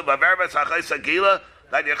sarkosav, averves hachais agila,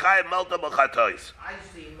 that you chayim multiple chatois. I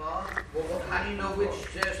see, Mom. Well, how do you know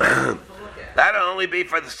which to look at? That'll only be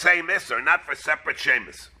for the same isser, not for separate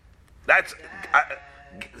shemus. That's...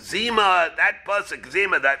 Zima, that pasuk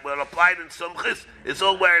Zima that will apply in Sumchis is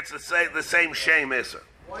all where it's the same shem iser.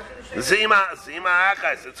 Zima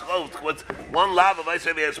achas. It's with 1 lav of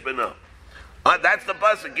Isaav Yespino. That's the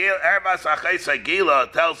pasuk. Erbas achas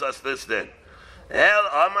Agila tells us this. Then El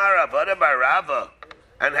Amar Avoda Barava.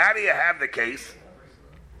 And how do you have the case?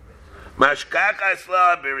 Mashkaka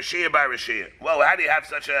Isla Bereshia Bareshia. Well, how do you have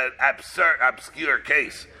such an obscure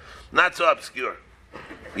case? Not so obscure.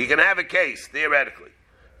 You can have a case theoretically.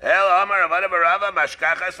 Where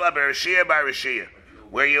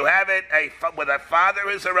you have it with a father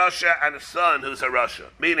who's a Russia and a son who's a Russia.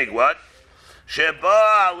 Meaning what? Sheba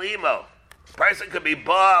alimo. Person could be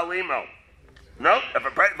ba alimo. No, if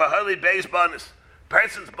a holy base bonus,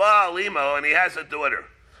 person's ba alimo and he has a daughter.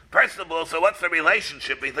 First of all, so what's the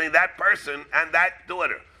relationship between that person and that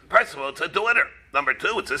daughter? First of all, it's a daughter. Number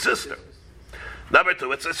 2, it's a sister. Number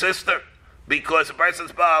 2, it's a sister. Because a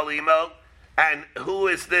person's ba alimo. And who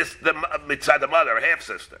is this? The mother, a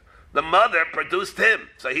half-sister. The mother produced him,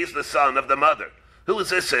 so he's the son of the mother. Who is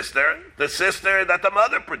his sister? The sister that the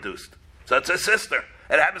mother produced. So it's a sister.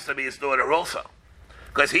 It happens to be his daughter also.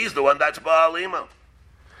 Because he's the one that's Baal Imo.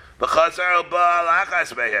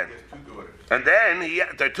 And then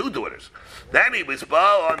there are 2 daughters. Then he was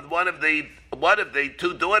Baal on one of the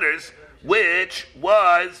 2 daughters, which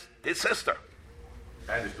was his sister.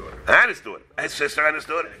 And his daughter. And his daughter. His sister and his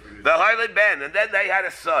daughter. The Hoylid Ben. And then they had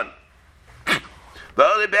a son. The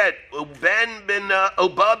Hoylid Ben. Ben bin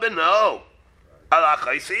Oba ben O.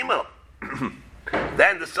 Alachaisimo.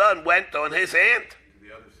 Then the son went on his aunt.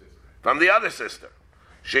 From the other sister.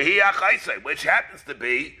 Shehi Achaisai, which happens to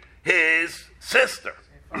be his sister.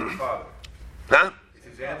 From the father. Huh? It's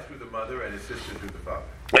his aunt through the mother and his sister through the father.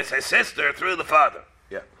 It's his sister through the father.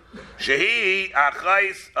 Yeah. Shehi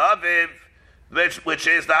Achais Aviv. Which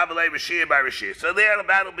is the Avalei Rashia by Rashia. So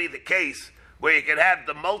that'll be the case where you can have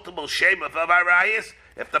the multiple Shem of Arayas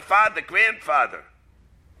if the grandfather,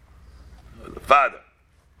 the father,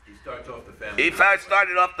 he starts off the family. He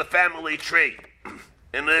started off the family tree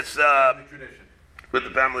in this with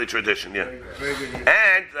the family tradition, yeah.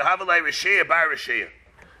 And the Avalei Rashia by Rashia.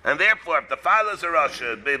 And therefore, if the father's a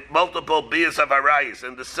Rasha, be multiple Bias of Arayas,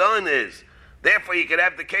 and the son is. Therefore, you can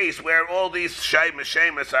have the case where all these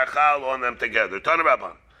shemas are chal on them together. Turn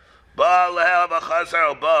Rabban. Ba'aleha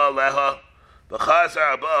b'chazar ba'aleha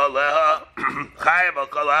b'chazar ba'aleha chayav al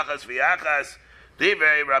kol achas v'yachas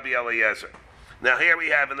divrei Rabbi Eliezer. Now here we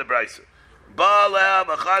have in the Brisa. Ba'aleha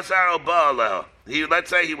b'chazar ba'aleha.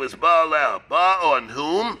 Let's say he was ba'aleha. Ba on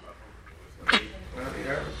whom?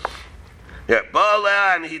 Yeah,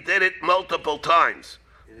 ba'aleha, and he did it multiple times.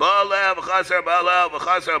 Ba'aleh, v'chazar ba'aleh,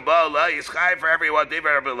 v'chazar ba'aleh, is chai for everyone,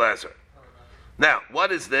 divrei Rabbi Eliezer. Now,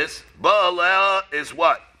 what is this? Ba'aleh is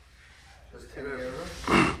what?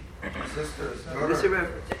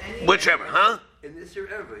 Whichever, huh? In Isser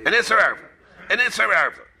Erva. In Isser Erva. In Isser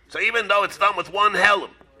Erva. So even though it's done with 1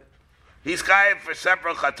 helim, he's chai for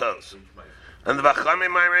several chatos. And the Vachamim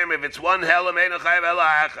Mayrim, if it's one helam, ein chayav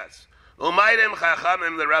ela achas. Umaydim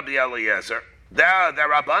chachamim the Rabbi Eliezer. The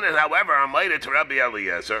Rabbanan, however, are mated to Rabbi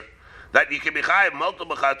Eliezer that you can be chayav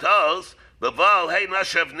multiple chatos. B'vol hey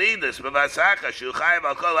nashav nidus b'vasachas shu chayav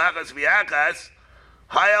al kol achas v'achas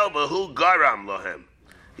hayal b'hu garam lohem.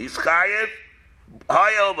 He's chayav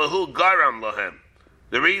hayal b'hu garam lohem.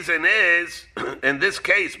 The reason is, in this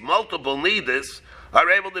case, multiple nidus are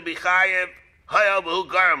able to be chayav hayal b'hu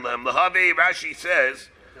garam lohem. Lahavi Rashi says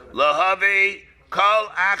lahavi kol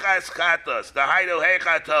achas chatos the haydo hey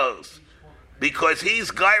chatos. Because he's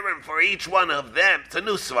gairim for each one of them. It's a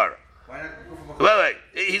new svara. Wait.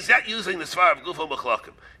 He's not using the svara of Gufo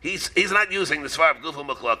Mechlakim. He's not using the svara of Gufo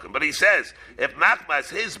Mechlakim. But he says, if Machmas,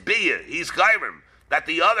 his biyah, he's gairim, that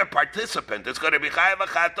the other participant is going to be chayav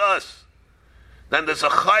achatos, then there's a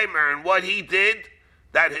chaymer in what he did,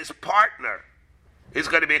 that his partner is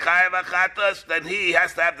going to be chayav achatos, then he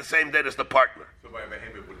has to have the same din as the partner. So by a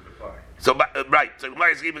behemoth wouldn't apply. So, right. So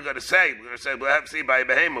Gemara is even going to say, we'll have to see by a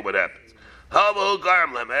behemoth what happens.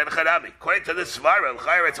 According to this svara,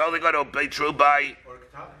 it's only going to be true by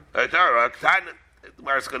or Ktan.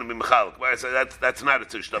 Where it's going to be mechalik. Where that's not a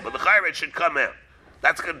tushna, but the chayret should come out.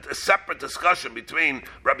 That's a separate discussion between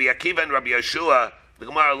Rabbi Akiva and Rabbi Yeshua. The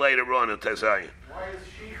Gemara later on in Tezayin. Why is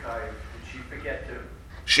she chayiv? Did she forget to?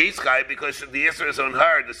 She's chayiv because the Yisr is on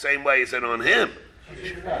her the same way as it on him.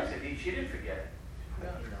 She didn't forget.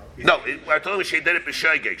 No, I told you she did it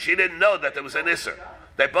b'shoigig. She didn't know that there was an Isser.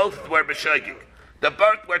 They both were b'shoigig.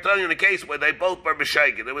 We're telling you in a case where they both were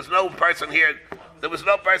b'shoigig. There was no person here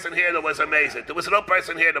that was amazing. There was no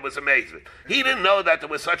person here that was amazing. He didn't know that there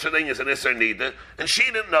was such a thing as an Isser Nida, and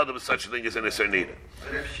she didn't know there was such a thing as an Isser Nida.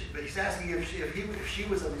 But he's asking if she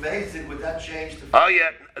was amazing, would that change the... Oh,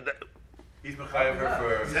 yeah. He's mechayev her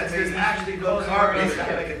for... Since there's actually no carbon, it's going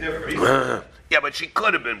to make a difference. Yeah, but she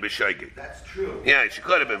could have been b'shoigig. That's true. Yeah, she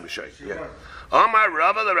could have been b'shoigig. Yeah. Omar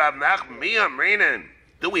Rava the Rav Nachman mi amrinin.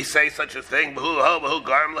 Do we say such a thing? Who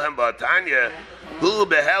garm lehem ba'tanya? Who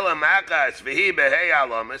behelam akas v'hi behei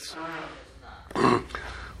alamis?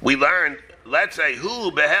 We learned. Let's say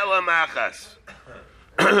who behelam akas.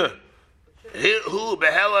 Who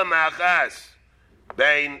behelam akas?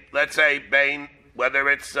 Bain. Let's say bain. Whether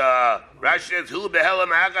it's Rashi, who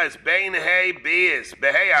behelam akas bain hey bias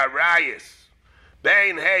behei arayis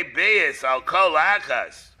bain hey bias al kol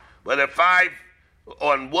akas. Whether 5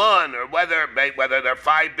 on one, or whether they're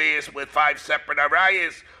 5 bias with 5 separate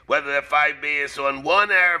arayas, whether they're 5 bias on one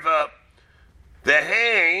erva, the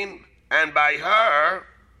hain, and by her,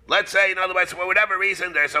 let's say, in other words, for whatever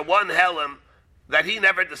reason, there's a one helam that he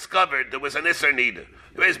never discovered there was an Isser Nida.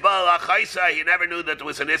 He was Baal Achaisa, he never knew that there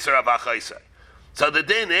was an Isser of Achaisa. So the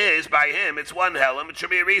din is, by him, it's one helam. It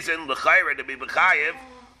should be a reason, l'chayra, to be b'chayev,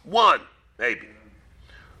 one, maybe.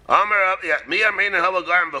 Let's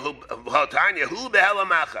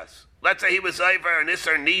say he was over an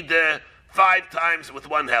Isser Nida 5 times with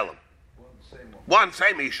one helam. One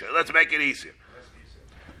same Isha. Let's make it easier.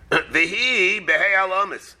 Vihi behei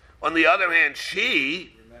alamis. On the other hand,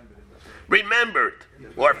 she remembered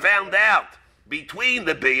or found out between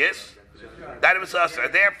the bias that it was usher.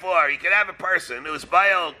 Therefore, you could have a person who was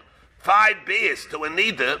bayal 5 bias to a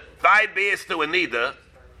nida, 5 bias to a nida.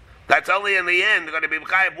 That's only in the end going to be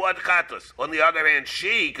chayav 1 chatos. On the other hand,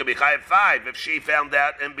 she could be chayav 5 if she found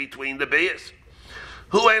out in between the bias.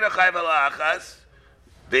 Who ain't a chayav alachas?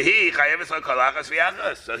 Vehi chayav is kalachas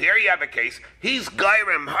v'achas. So here you have a case. He's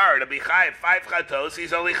gairim her to be chayav 5 chatos.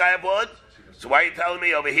 He's only chayav 1. So why are you telling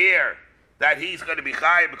me over here that he's going to be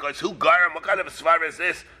chayav because who gairim? What kind of a svar is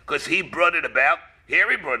this? Because he brought it about. Here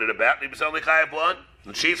he brought it about. He was only chayav 1,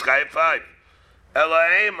 and she's chayav 5.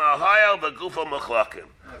 Elaim ahayal v'gufo mechlakim.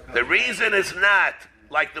 The reason is not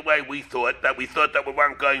like the way we thought that we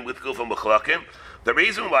weren't going with Gufo Mechlakim. The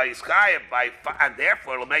reason why he's chayav by 5, and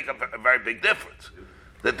therefore it'll make a very big difference.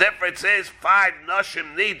 The difference is 5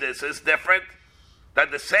 Nashim Nidas is different than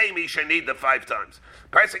the same Isha Nida 5 times.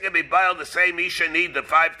 Person can be bailed the same Isha Nida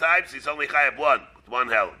 5 times, he's only chayav 1, with 1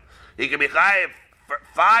 helam. He can be chayav for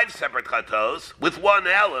 5 separate chatos, with 1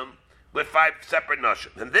 helam, with 5 separate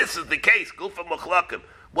Nashim. And this is the case, Gufo Mechlakim.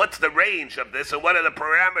 What's the range of this, and what are the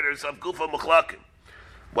parameters of Gufo Mechlakim?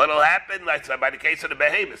 What will happen, like by the case of the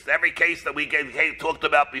behemoths? Every case that we talked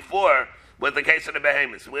about before was the case of the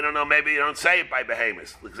behemoths. We don't know, maybe you don't say it by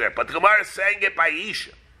behemoths, but the Gemara is saying it by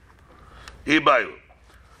Isha. Ibayu.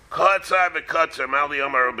 Katzar v'katzar, Mali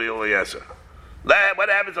Omar Rabbi Eliezer. What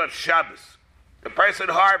happens on Shabbos? The person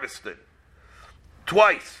harvested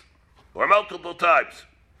twice, or multiple times,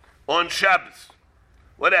 on Shabbos.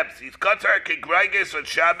 What happens? He's katzar k'graiges on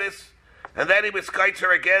Shabbos, and then he was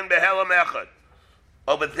katzar again behelam echad.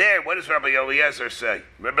 Over there, what does Rabbi Eliezer say?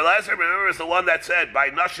 Rabbi Eliezer, remember, is the one that said, by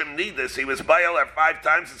Nashim Nidus, he was Bayal 5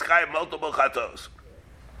 times, it's Chayav multiple Chatos.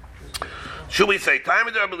 Should we say, time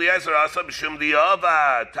of Rabbi Eliezer also, B'shum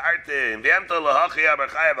Diova, Tartin, V'yamto L'hochi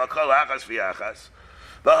Abarchayav, Akol Achas V'yachas.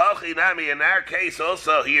 V'hochi Nami, in our case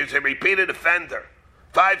also, he is a repeated offender.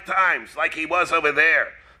 5 times, like he was over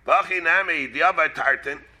there. V'hochi Nami, Diova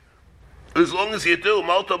Tartin. As long as you do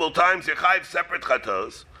multiple times, you chayav separate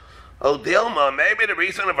chatos. Oh, Dilma, maybe the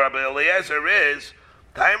reason of Rabbi Eliezer is,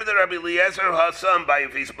 time of the Rabbi Eliezer Hassam, by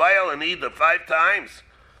if he's Bayal and Ida 5 times,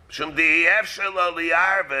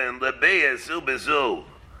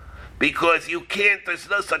 because you can't, there's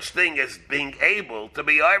no such thing as being able to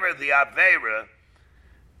be over the Avera,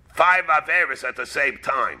 5 Averas at the same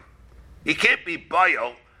time. You can't be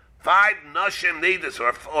Bayal, 5 Nashim Nidas,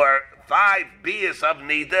 or 5 Bias of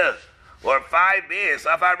Nida, or 5 Bias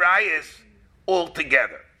of Arayas, all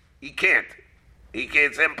together. He can't.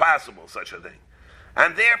 It's impossible, such a thing.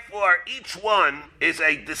 And therefore, each one is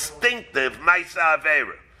a distinctive Maisa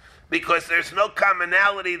Avera, because there's no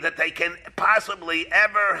commonality that they can possibly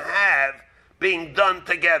ever have being done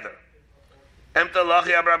together. It's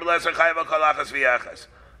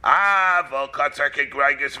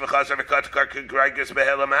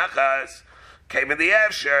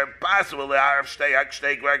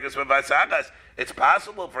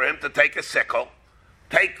possible for him to take a sickle,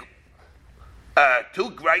 take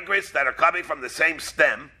 2 grigris that are coming from the same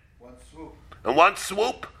stem, and one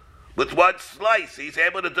swoop with one slice. He's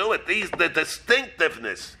able to do it. The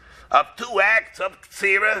distinctiveness of 2 acts of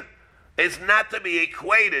ksira is not to be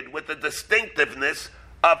equated with the distinctiveness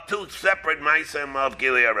of 2 separate ma'asim of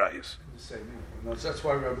Gilei Arayos. That's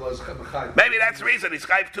why Rabbi Eliezer. Maybe that's the reason he's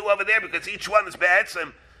chayav 2 over there, because each one is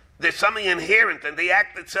be'etzim. There's something inherent in the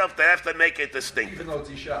act itself that has to make it distinct. Even though it's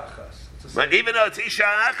Isha Achas. Even though it's Isha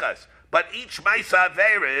Achas. But each Maisa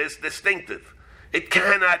Avera is distinctive. It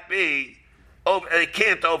cannot be, it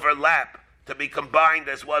can't overlap to be combined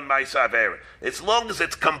as one Maisa Avera. As long as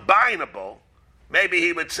it's combinable, maybe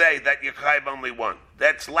he would say that you chayav only one.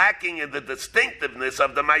 That's lacking in the distinctiveness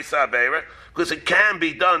of the Maisa Avera, because it can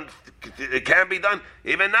be done,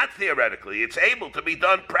 even not theoretically. It's able to be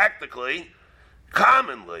done practically,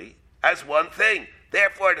 commonly, as one thing.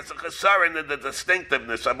 Therefore, there's a chesaron in the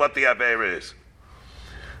distinctiveness of what the Avera is.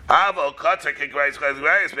 Avo kotzer kegreis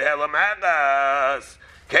kegreis behelamagas.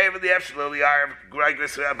 Came in the Epsilon, the arm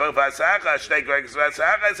Gregis Vasacha, Shnei Gregis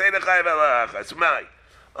Vasacha, say the Chayv Elachas. My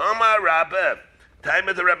Omar Rabbe, time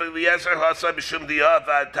of the Rabbi Eliezer Hasa B'Shum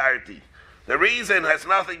Diavad Tarti. The reason has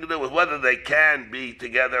nothing to do with whether they can be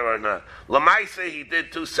together or not. Lamaisa, he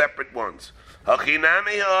did 2 separate ones.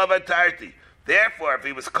 Hachinami Ha'avad Tarti. Therefore, if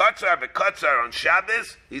he was Kotzar on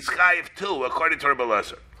Shabbos, he's Chayiv 2, according to Rabbi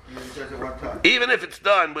Eliezer. Even if it's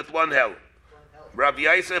done with 1 hell. Rav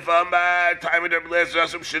Yosef Amar, time of the Rabbi Eliezer,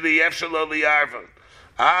 Shadi Efshalo Li'arvan.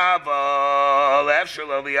 Aval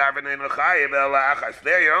Efshalo Li'arvan in Chayiv El Achas.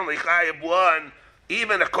 There you're only Chayiv 1,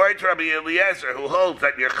 even according to Rabbi Eliezer, who holds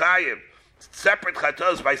that you're Chayiv separate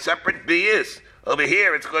Chatos by separate Biyis. Over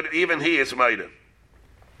here, it's good, even he is Maida.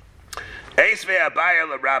 Eisve Abaya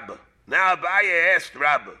LaRabba. Now Abaya asked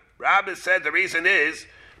Rabba. Rabba said the reason is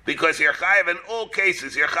because you're chayiv in all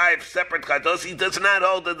cases, you're chayiv separate chatos. He does not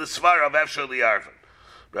hold to the svar of Efshel Li'arvan.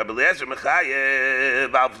 Rabbi Eliezer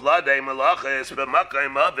mechayiv avladei melachis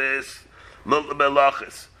b'makayim avis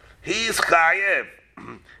melachis. He's chayiv.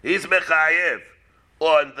 He's mechayiv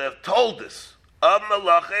on the toldus of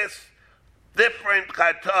melachis, different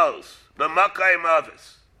chatos b'makayim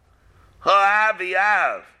avis.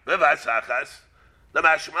 Ha'aviyav b'vasachas. The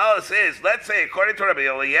Mashmal says, let's say, according to Rabbi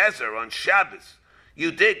Eliezer, on Shabbos, you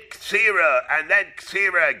did Ksira and then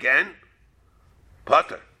Ksira again,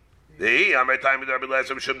 Potter. It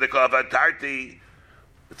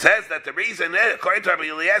says that the reason, according to Rabbi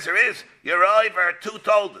Eliezer, is you're over 2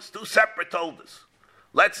 toldus, 2 separate toldus.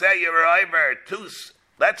 Let's say you're over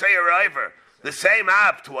the same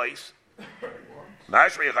Av twice.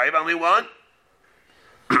 Mashma, you have only 1.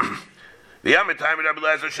 The other time Rabbi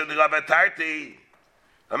Eliezer should have a tarti.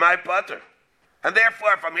 Am I Potter? And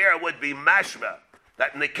therefore, from here it would be mashma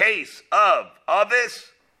that in the case of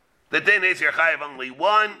Avis, the din is your chayiv only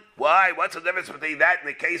 1. Why? What's the difference between that and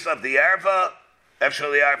the case of the erva?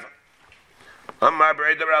 Efshel Arva. Amar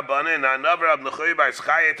Breda Rabbanan, another of Nechuy Bar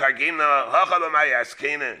Schaya Targina, Hachabamay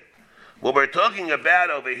Askina. What we're talking about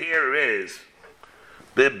over here is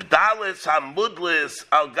Bibdalis Hamudlis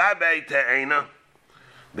Al Gabe Te'ena,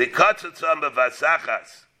 Vikatzatzam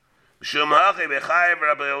Bevasachas. What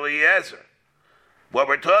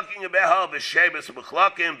we're talking about,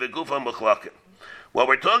 what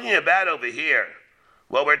we're talking about over here,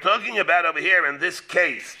 What we're talking about over here in this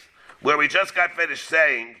case, where we just got finished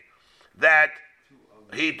saying that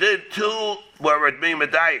he did two, where it being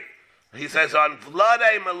medayik. He says on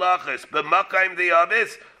vladei malachis b'makayim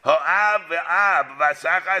di'avis ha'av ve'av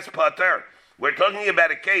v'asachas pater. We're talking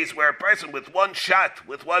about a case where a person with one shot,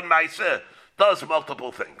 with one ma'aseh, does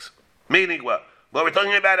multiple things. Meaning what? Well, we're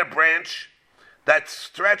talking about a branch that's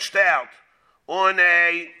stretched out on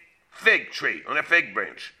a fig tree, on a fig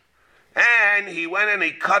branch. And he went and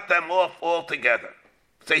he cut them off altogether.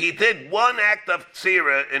 So he did one act of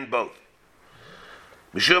tzira in both.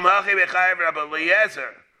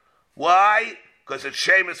 Why? Because it's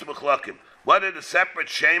shemus muchlakim. What are the separate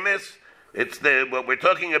shemus? It's what we're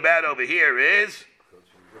talking about over here is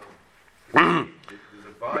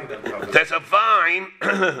there's a vine.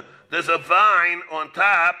 There's a vine on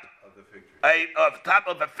top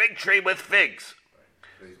of a fig tree with figs.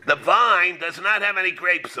 The vine does not have any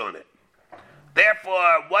grapes on it.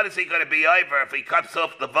 Therefore, what is he going to be over if he cuts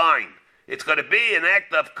off the vine? It's going to be an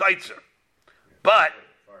act of kerisus, but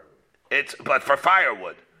for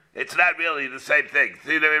firewood. It's not really the same thing.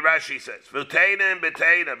 See the Rashi says, "V'teina and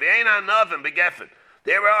b'teina v'eina novim b'gefen."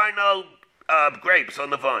 There are no grapes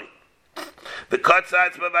on the vine. The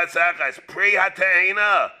kutzatz b'vatzachas pri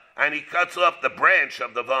hateina, and he cuts off the branch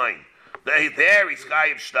of the vine. There he's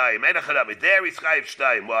chayiv shtayim. There he's chayiv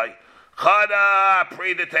shtayim. Why? Chada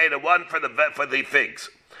pri hateina, one for the figs.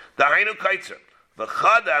 The hainu kerisus. The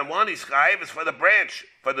chada and one he's chayiv is for the branch,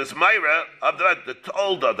 for the zmeira of the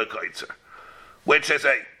tolda the kerisus, which is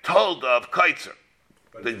a tolda of kerisus.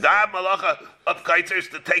 The dam malacha of kerisus is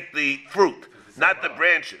to take the fruit, not the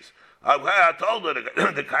branches. Tolda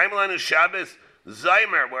the kaimelan is Shabbos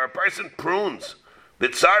zaymer, where a person prunes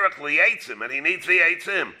bitzarach liyetzim, and he needs the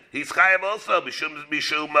eitzim. He's chayav also bishum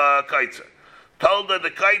kerisus. Tolda the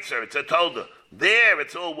kerisus, it's a tolda. There,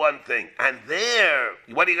 it's all one thing, and there,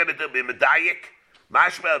 what are you going to do? Be medayik,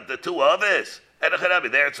 mashma the two others.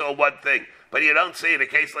 There, it's all one thing. But you don't see in a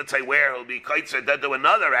case, let's say, where he'll be kerisus, then do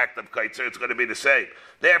another act of kerisus, it's going to be the same.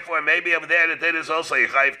 Therefore, maybe over there, the din is also you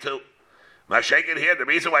chayiv two. Mashaykin here, the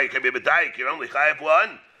reason why you can be medayik, you're only chayiv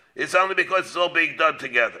one, is only because it's all being done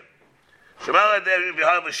together. Shemala, if you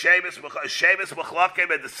have a shemus mechlakim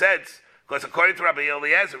in the sense, because according to Rabbi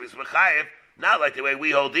Eliezer, he's mechayiv, not like the way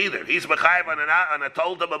we hold either. He's mechayiv on a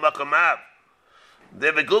tolda b'makamav.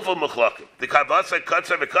 The v'gufa mechlakim. The kavasa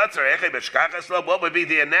kutzer v'kutzer echei b'shkachas. What would be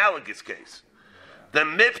the analogous case? The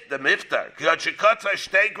miftar. Kutzer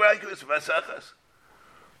shtei kerisus v'asachas.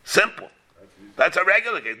 Simple. That's a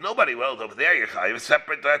regular case. Nobody held over there. You're chayiv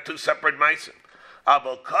separate. Two separate meisim.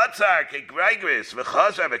 Abel kutzer kerisus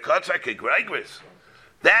v'chazar v'kutzer kerisus.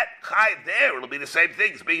 That chayiv there will be the same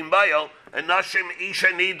thing. It's being bayil and nashim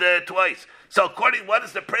isha need twice. So according, what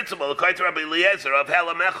is the principle according to Rabbi Eliezer of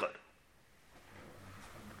helam echad?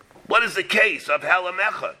 What is the case of helam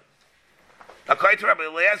echad? According to Rabbi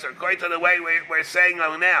Eliezer, according to the way we're saying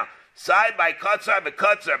now, side by kutzar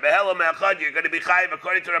b'kutzar b'helam echad, you're going to be chayiv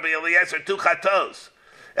according to Rabbi Eliezer two chatos.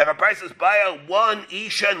 If a person's bayil, one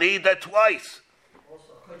isha nida twice.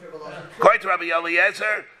 According to Rabbi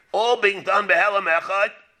Eliezer, all being done b'helam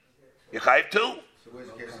echad, you're chayiv two.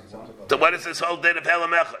 So what is this whole din of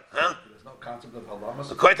helam echad? Huh? There's no concept of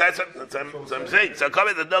halamas. According to that's what I'm saying. So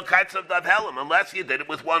there's no concept of helam unless you did it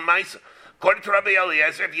with one ma'isa. According to Rabbi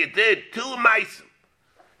Eliezer, if you did two ma'isa,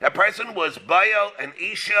 a person was bayil and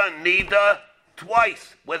isha nida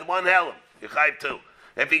twice with one helam, you're chayiv two.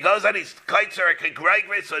 If he goes on his kerisus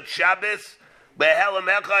kerisus on Shabbos, b'helam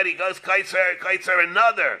echad, he goes kerisus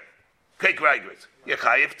another kerisus, you're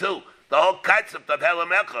chayiv two. The whole concept of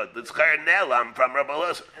helam echad, that's chayer nelam from Rabbi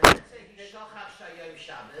Moshe.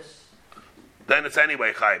 Then it's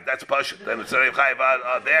anyway chayiv. That's pashut. Then it's already chayiv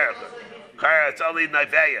there. It's only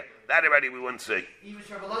neveya. That already we wouldn't see. Even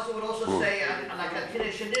Rabbi Moshe would also say like a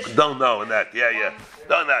kiddush initial. Don't know in that. Yeah.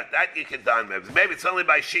 Don't know that you can done maybe. Maybe it's only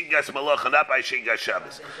by shingas malach and not by shingas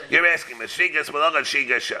Shabbos. You're asking me shingas malach and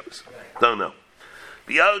shingas Shabbos. Don't know.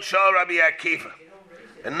 B'yod shal Rabbi Akiva.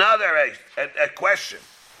 Another a question.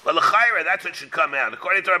 Well, the chayra, that's what should come out.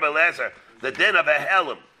 According to Rabbi Eliezer, the din of a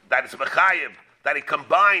helam, that is mechayiv, that he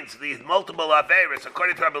combines these multiple averis.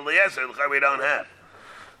 According to Rabbi Eliezer, the chayra we don't have.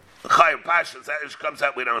 The chayra pashas, that which comes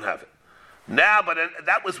out, we don't have it. Now, but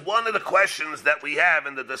that was one of the questions that we have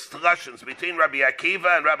in the discussions between Rabbi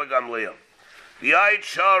Akiva and Rabbi Gamliel. V'yayit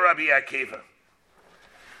shal Rabbi Akiva.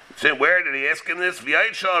 So where did he ask him this?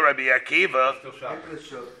 V'yayit shal Rabbi Akiva. Still shopping.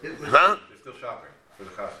 Huh? They're still shopping.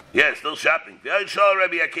 Yeah, still shopping.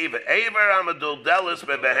 Rabbi Akiva. Aver amadul delis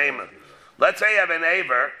bebehema. Let's say you have an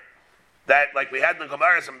aver that, like we had in the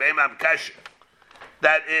Gemara, some behema kasha,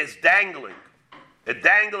 that is dangling. A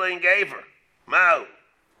dangling aver. Mao.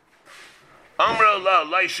 Amro lo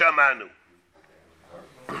loy shamanu.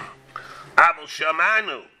 Abel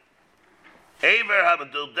shamanu. Aver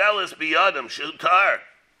hamduldelis biyadam shutar.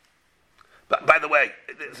 By the way,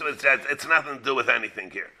 it's nothing to do with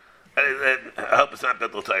anything here. I hope it's not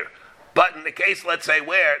Bidl Torah. But in the case, let's say,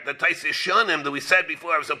 where the Taisis Shunim that we said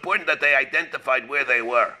before, it was important that they identified where they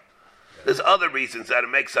were. There's other reasons that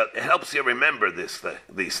it helps you remember these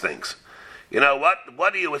things. You know,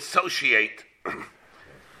 what do you associate?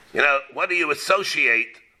 What do you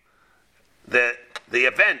associate the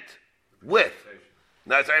event with?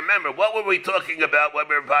 Now, as I remember, what were we talking about when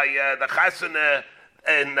we were by the Chasana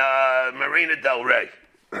in Marina Del Rey?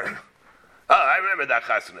 I remember that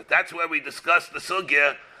Chasana. That's where we discussed the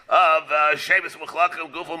sugya of Shevis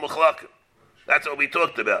Muchlakim, Gufel Muchlakim. That's what we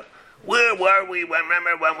talked about. Where were we?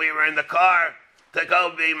 Remember when we were in the car to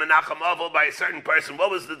go be Menachem Oval by a certain person? What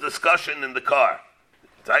was the discussion in the car?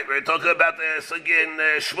 Right? We were talking about the sugya in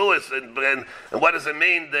Shavuos, and what does it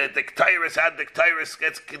mean? The kerisus, how the kerisus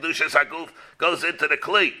gets kedushas haguf, goes into the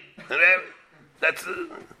kli. That's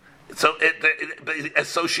so. The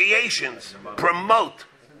associations promote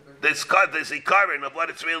this ikarin of what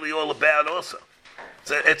it's really all about. Also,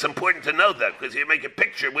 so it's important to know that because you make a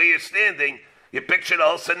picture where you're standing, you picture the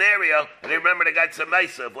whole scenario, and you remember the Gatsa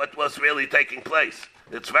Mesa of what was really taking place.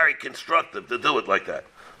 It's very constructive to do it like that.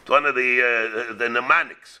 It's one of the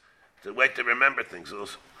mnemonics. It's a way to remember things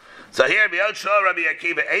also. So here, Rabbi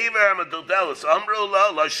Akiva, Eiver Amaduldelis, Amru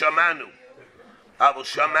lo lo shamanu. Avul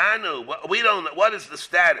shamanu. We don't know. What is the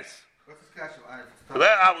status? What's the schedule?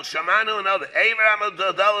 Well, Avul shamanu and other. Eiver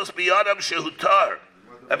Amaduldelis biyadam shehutar.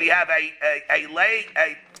 If you have a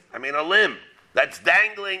limb that's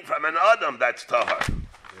dangling from an adam, that's tahar.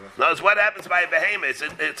 Notice what happens by a behemoth.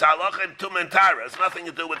 It's halacha and tum and tara. It's nothing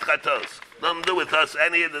to do with chatos. Nothing to do with us.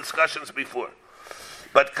 Any of the discussions before.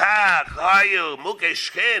 But kach hayu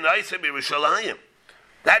mukeshkin oisem Yerushalayim.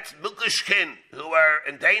 That's mukeshkin who were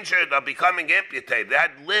endangered of becoming amputated. They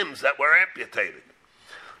had limbs that were amputated.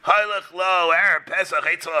 Hailach lo er pesach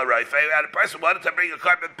etzel arayfe. Had a person wanted to bring a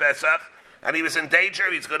carbon pesach, and he was in danger.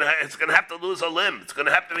 It's going to have to lose a limb. It's going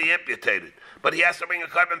to have to be amputated. But he has to bring a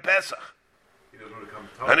carbon pesach.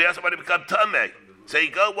 And he doesn't want to become tamei. So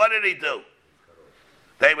what did he do?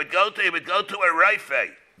 He would go to a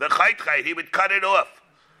raife, the chayt, he would cut it off.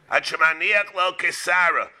 At shemaniach lo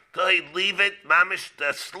kesara, till he'd leave it, mamish,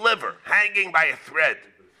 the sliver, hanging by a thread.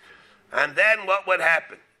 And then what would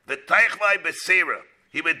happen? The teichvai besira,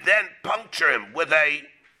 he would then puncture him with a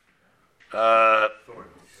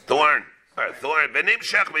thorn.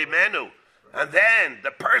 V'nimshach mimenu. And then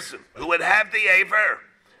the person who would have the aver,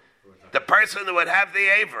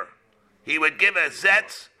 he would give a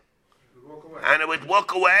zetz, and it would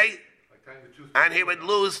walk away, and he would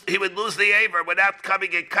lose the aver without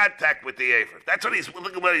coming in contact with the aver.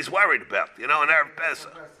 Look at what he's worried about, in Erev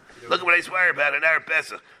Pesach. Look at what he's worried about in Erev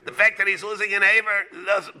Pesach. The fact that he's losing an aver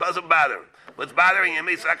doesn't bother him. What's bothering him,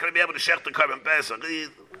 he's not going to be able to shech the carbon Pesach.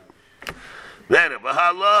 Then,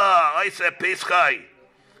 I said Pischai.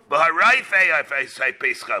 But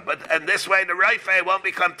this way the Raife won't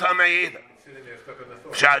become Tamei either.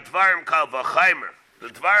 Shadvarim kal v'chaimer. The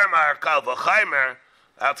Dvarim are kal v'chaimer.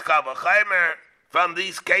 That's kal v'chaimer. From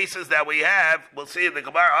these cases that we have, we'll see in the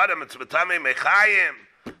Gemara Adam, it's B'tamei Mechayim.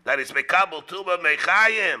 That is Mekabel Tuba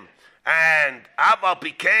Mechayim. And Aval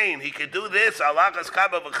Pikain, he can do this, Alachas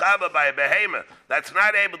Kaba v'chaba by a behemoth. That's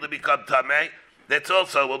not able to become Tamei. That's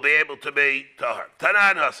also will be able to be Tahar.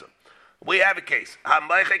 Tanan Hasan. We have a case.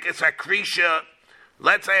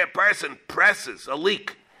 Let's say a person presses a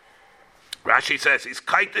leak. Rashi says he's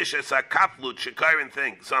kaitish as a kaplut shikairin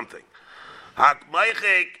thing, something.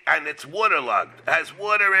 And it's waterlogged, has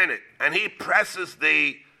water in it, and he presses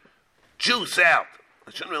the juice out.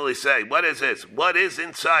 I shouldn't really say. What is this? What is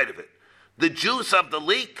inside of it? The juice of the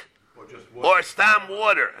leak, or stam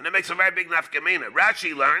water, and it makes a very big nafkamina.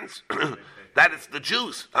 Rashi learns that it's the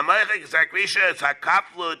juice. It's a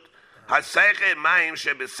kaplut.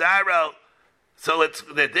 So it's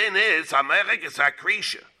the din is Hamerich is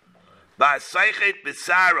Hakrisha. Ba'asaychet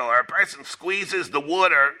bisaro, or a person squeezes the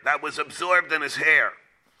water that was absorbed in his hair.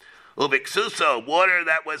 Uviksuso, water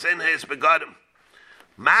that was in his begadim.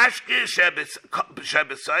 Mashke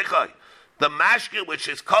shebisaychay, the mashke which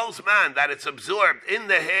is kolzman, that it's absorbed in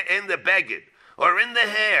the hair, in the beged, or in the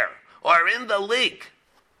hair, or in the leak.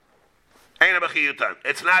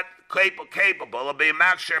 It's not capable of being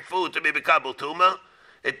maksher food to be bekabel tuma.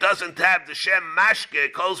 It doesn't have the shem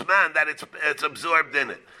mashke kolzman that it's absorbed in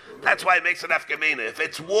it. That's why it makes an afkamina. If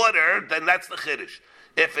it's water, then that's the chiddush.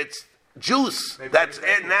 If it's juice, that's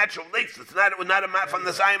natural leaks. It's not from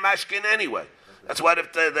the zayin mashkin anyway. That's what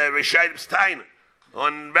if the Rishayim's taina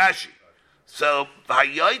on Rashi. So,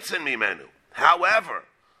 hayotzin mimenu. However,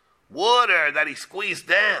 water that he squeezed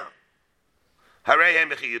down, harei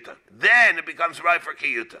mechiyutan. Then it becomes right for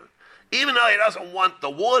kiyutan. Even though he doesn't want the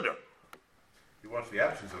water. He wants the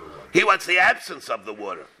absence of the water. He wants the absence of the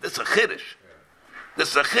water. This is a chiddush. This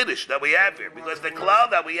is a chiddush that we have here. Because the klal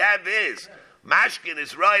that we have is, mashkin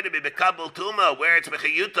is right to be bekabel tuma, where it's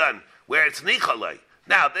mechiyutan, where it's nichalei.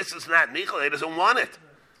 Now, this is not nichalei. He doesn't want it.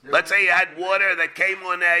 Let's say you had water that came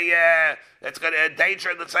on it's got a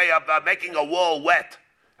danger, let's say, of making a wall wet.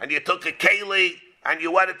 And you took a keli and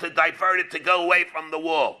you wanted to divert it to go away from the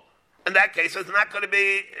wall. In that case, it's not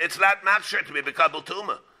sure to be bekabel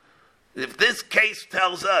tuma. If this case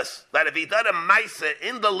tells us that if he done a maisa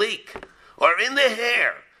in the leak or in the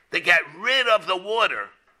hair to get rid of the water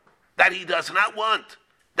that he does not want,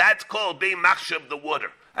 that's called being machshav the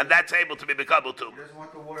water. And that's able to be bekabel tuma. He doesn't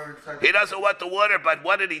want the water inside. He doesn't want the water, but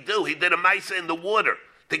what did he do? He did a maisa in the water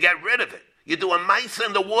to get rid of it. You do a maisa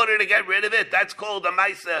in the water to get rid of it, that's called a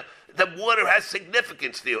maisa. The water has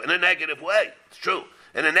significance to you in a negative way. It's true.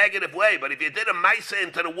 In a negative way, but if you did a maisa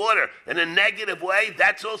into the water in a negative way,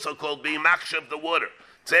 that's also called being machshav the water.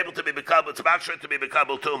 It's able to be bekabel, it's machshav to be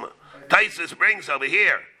bekabel tuma. Taisus brings over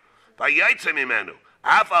here, vayotzim mimenu,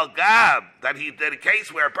 afal gab, that he did a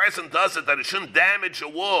case where a person does it, that it shouldn't damage a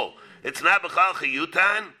wall. It's not b'chal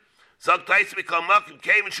chiyutan. Zog Taisus become makim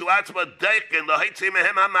came and shuatzma deikin lohitzim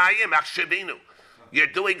mehem hamayim achshavinu. You're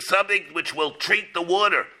doing something which will treat the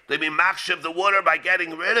water. They be machshav the water by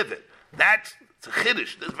getting rid of it. That's it's a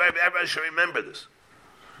chiddush. Everybody should remember this.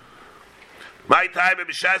 My time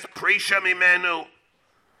b'shas prisha mimenu.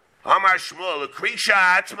 Amar Shmuel, krisha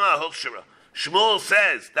atzma hulshara. Shmuel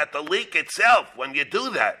says that the leak itself, when you do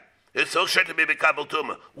that, it's hulshara to be bekabel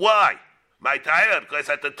tuma. Why? My time, because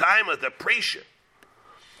at the time of the prisha,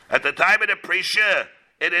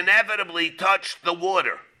 it inevitably touched the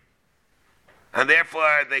water, and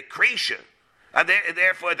therefore the krisha. And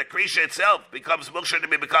therefore, the krisha itself becomes mukshar to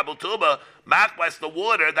be bekabel tuma, machmas the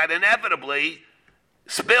water that inevitably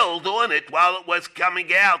spilled on it while it was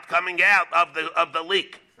coming out of the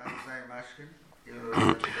leak.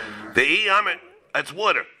 The iyam, it's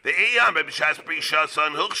water. The iyam b'shas prisha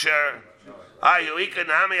son hukshar. Ayu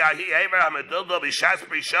ikanami ahi ever hamaduldo b'shas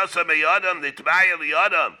prisha son meyadam nitbaya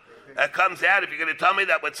liyadam. It comes out if you're going to tell me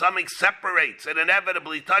that when something separates, it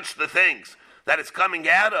inevitably touched the things that it's coming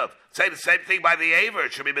out of. Say the same thing by the Aver.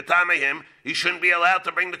 It should be betame him. He shouldn't be allowed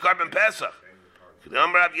to bring the carbon pesach.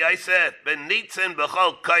 Rabbi Yosef benitzin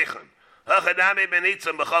b'chol kaychen. Hachanami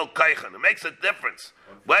benitzin b'chol kaychen. It makes a difference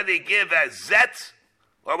whether you give as zetz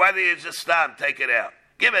or whether you just stop and take it out.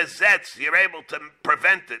 Give as zetz, you're able to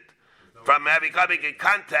prevent it from coming in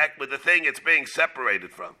contact with the thing it's being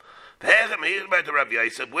separated from. Here's about the Rabbi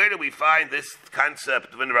Yosef. Where do we find this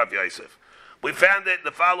concept in Rabbi Yosef? We found it in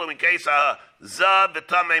the following case, Zav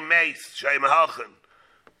v'tamei meis, sheim halchen.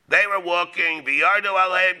 They were walking, v'yardu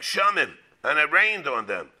aleim shamim, and it rained on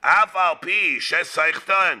them. Af al pi, shes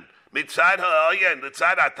seichtan, mitzad ha'alyen,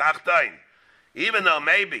 mitzad ha'tachtain. Even though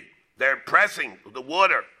maybe they're pressing the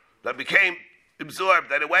water that became absorbed,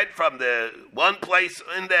 that it went from the one place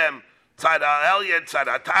in them, tzad ha'alyen, tzad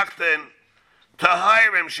ha'tachtain,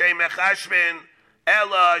 tahirim sheim echashvin,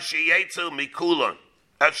 ela sheyetzu mikulon.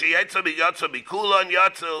 Yatsu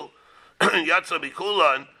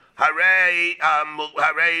bikulan, hare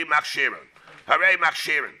machshirin.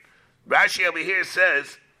 Rashi over here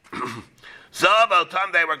says, Zav al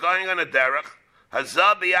tam they were going on a derech,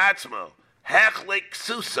 hazav biatzmo, hechlik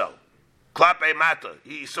suso, klape mata.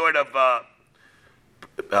 He sort of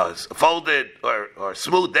folded or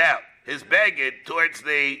smoothed out his baggage towards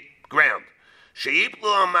the ground.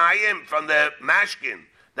 Sheiplu amayim from the mashkin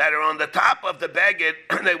that are on the top of the beged,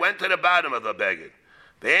 they went to the bottom of the beged.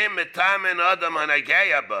 They're not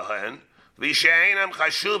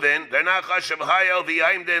chashuv hayo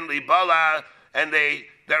v'yaimdin libala, and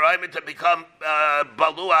they're able to become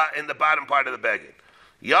balua in the bottom part of the beged.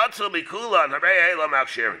 Yatsu mikulan harei elam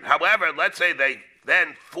akshirin. However, let's say they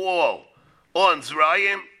then fall on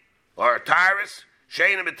zrayim or taris.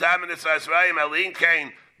 Shein b'tamin zrayim alin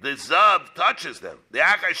kain. The zav touches them. The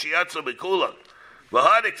akash yatsu mikulan. So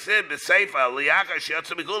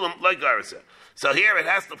here it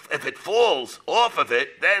has to, if it falls off of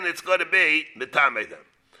it, then it's going to be mitame them.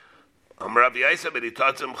 Rabbi Yosef, but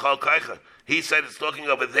he said it's talking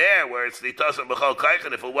over there where it's nitasim b'chol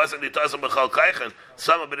kaichen. If it wasn't nitasim b'chol kaichen,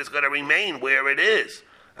 some of it is going to remain where it is.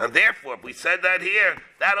 And therefore, if we said that here,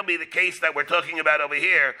 that'll be the case that we're talking about over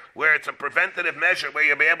here, where it's a preventative measure where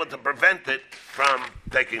you'll be able to prevent it from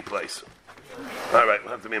taking place. All right,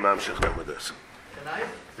 we'll have to be mamshich with this. Can I?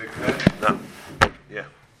 Six minutes? No. Yeah.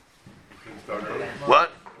 We can start early.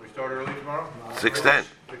 What? We start early tomorrow? 6:10.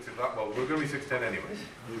 6 o'clock. Well, we're going to be 6:10 anyway.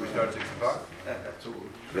 We start at 6 o'clock.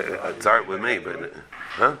 It's all right with me, but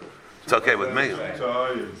huh? It's okay with me. 6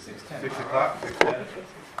 o'clock. 6:10.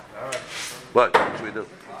 All right. What should we do?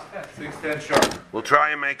 6:10 sharp. We'll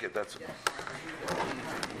try and make it. That's.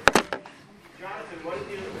 Jonathan, what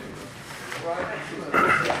did you?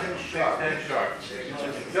 6:10 sharp.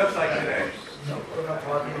 Just like today.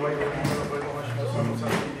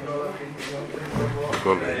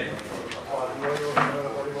 Amen.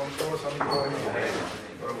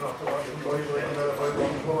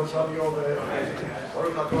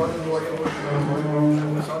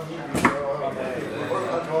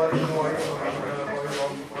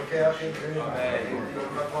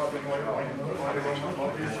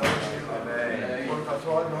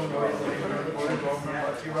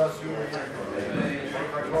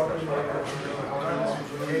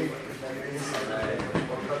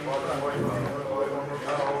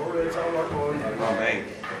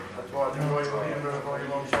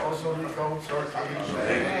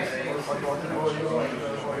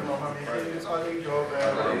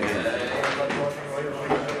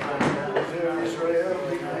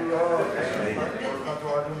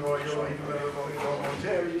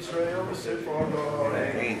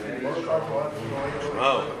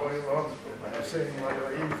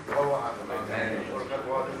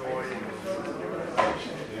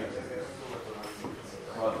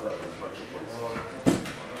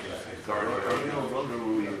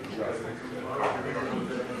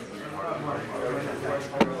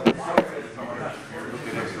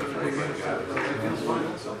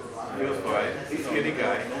 He's a skinny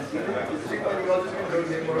guy.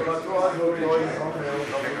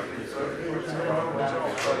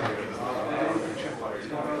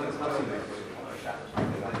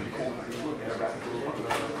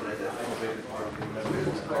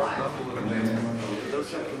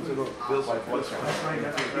 Feels like what's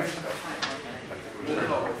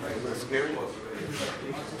scary.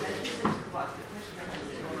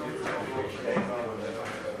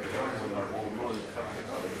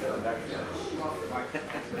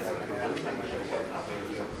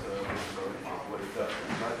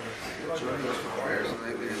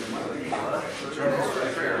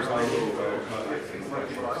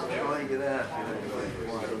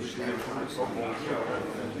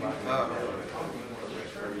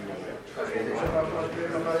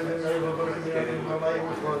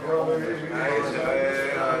 Nice.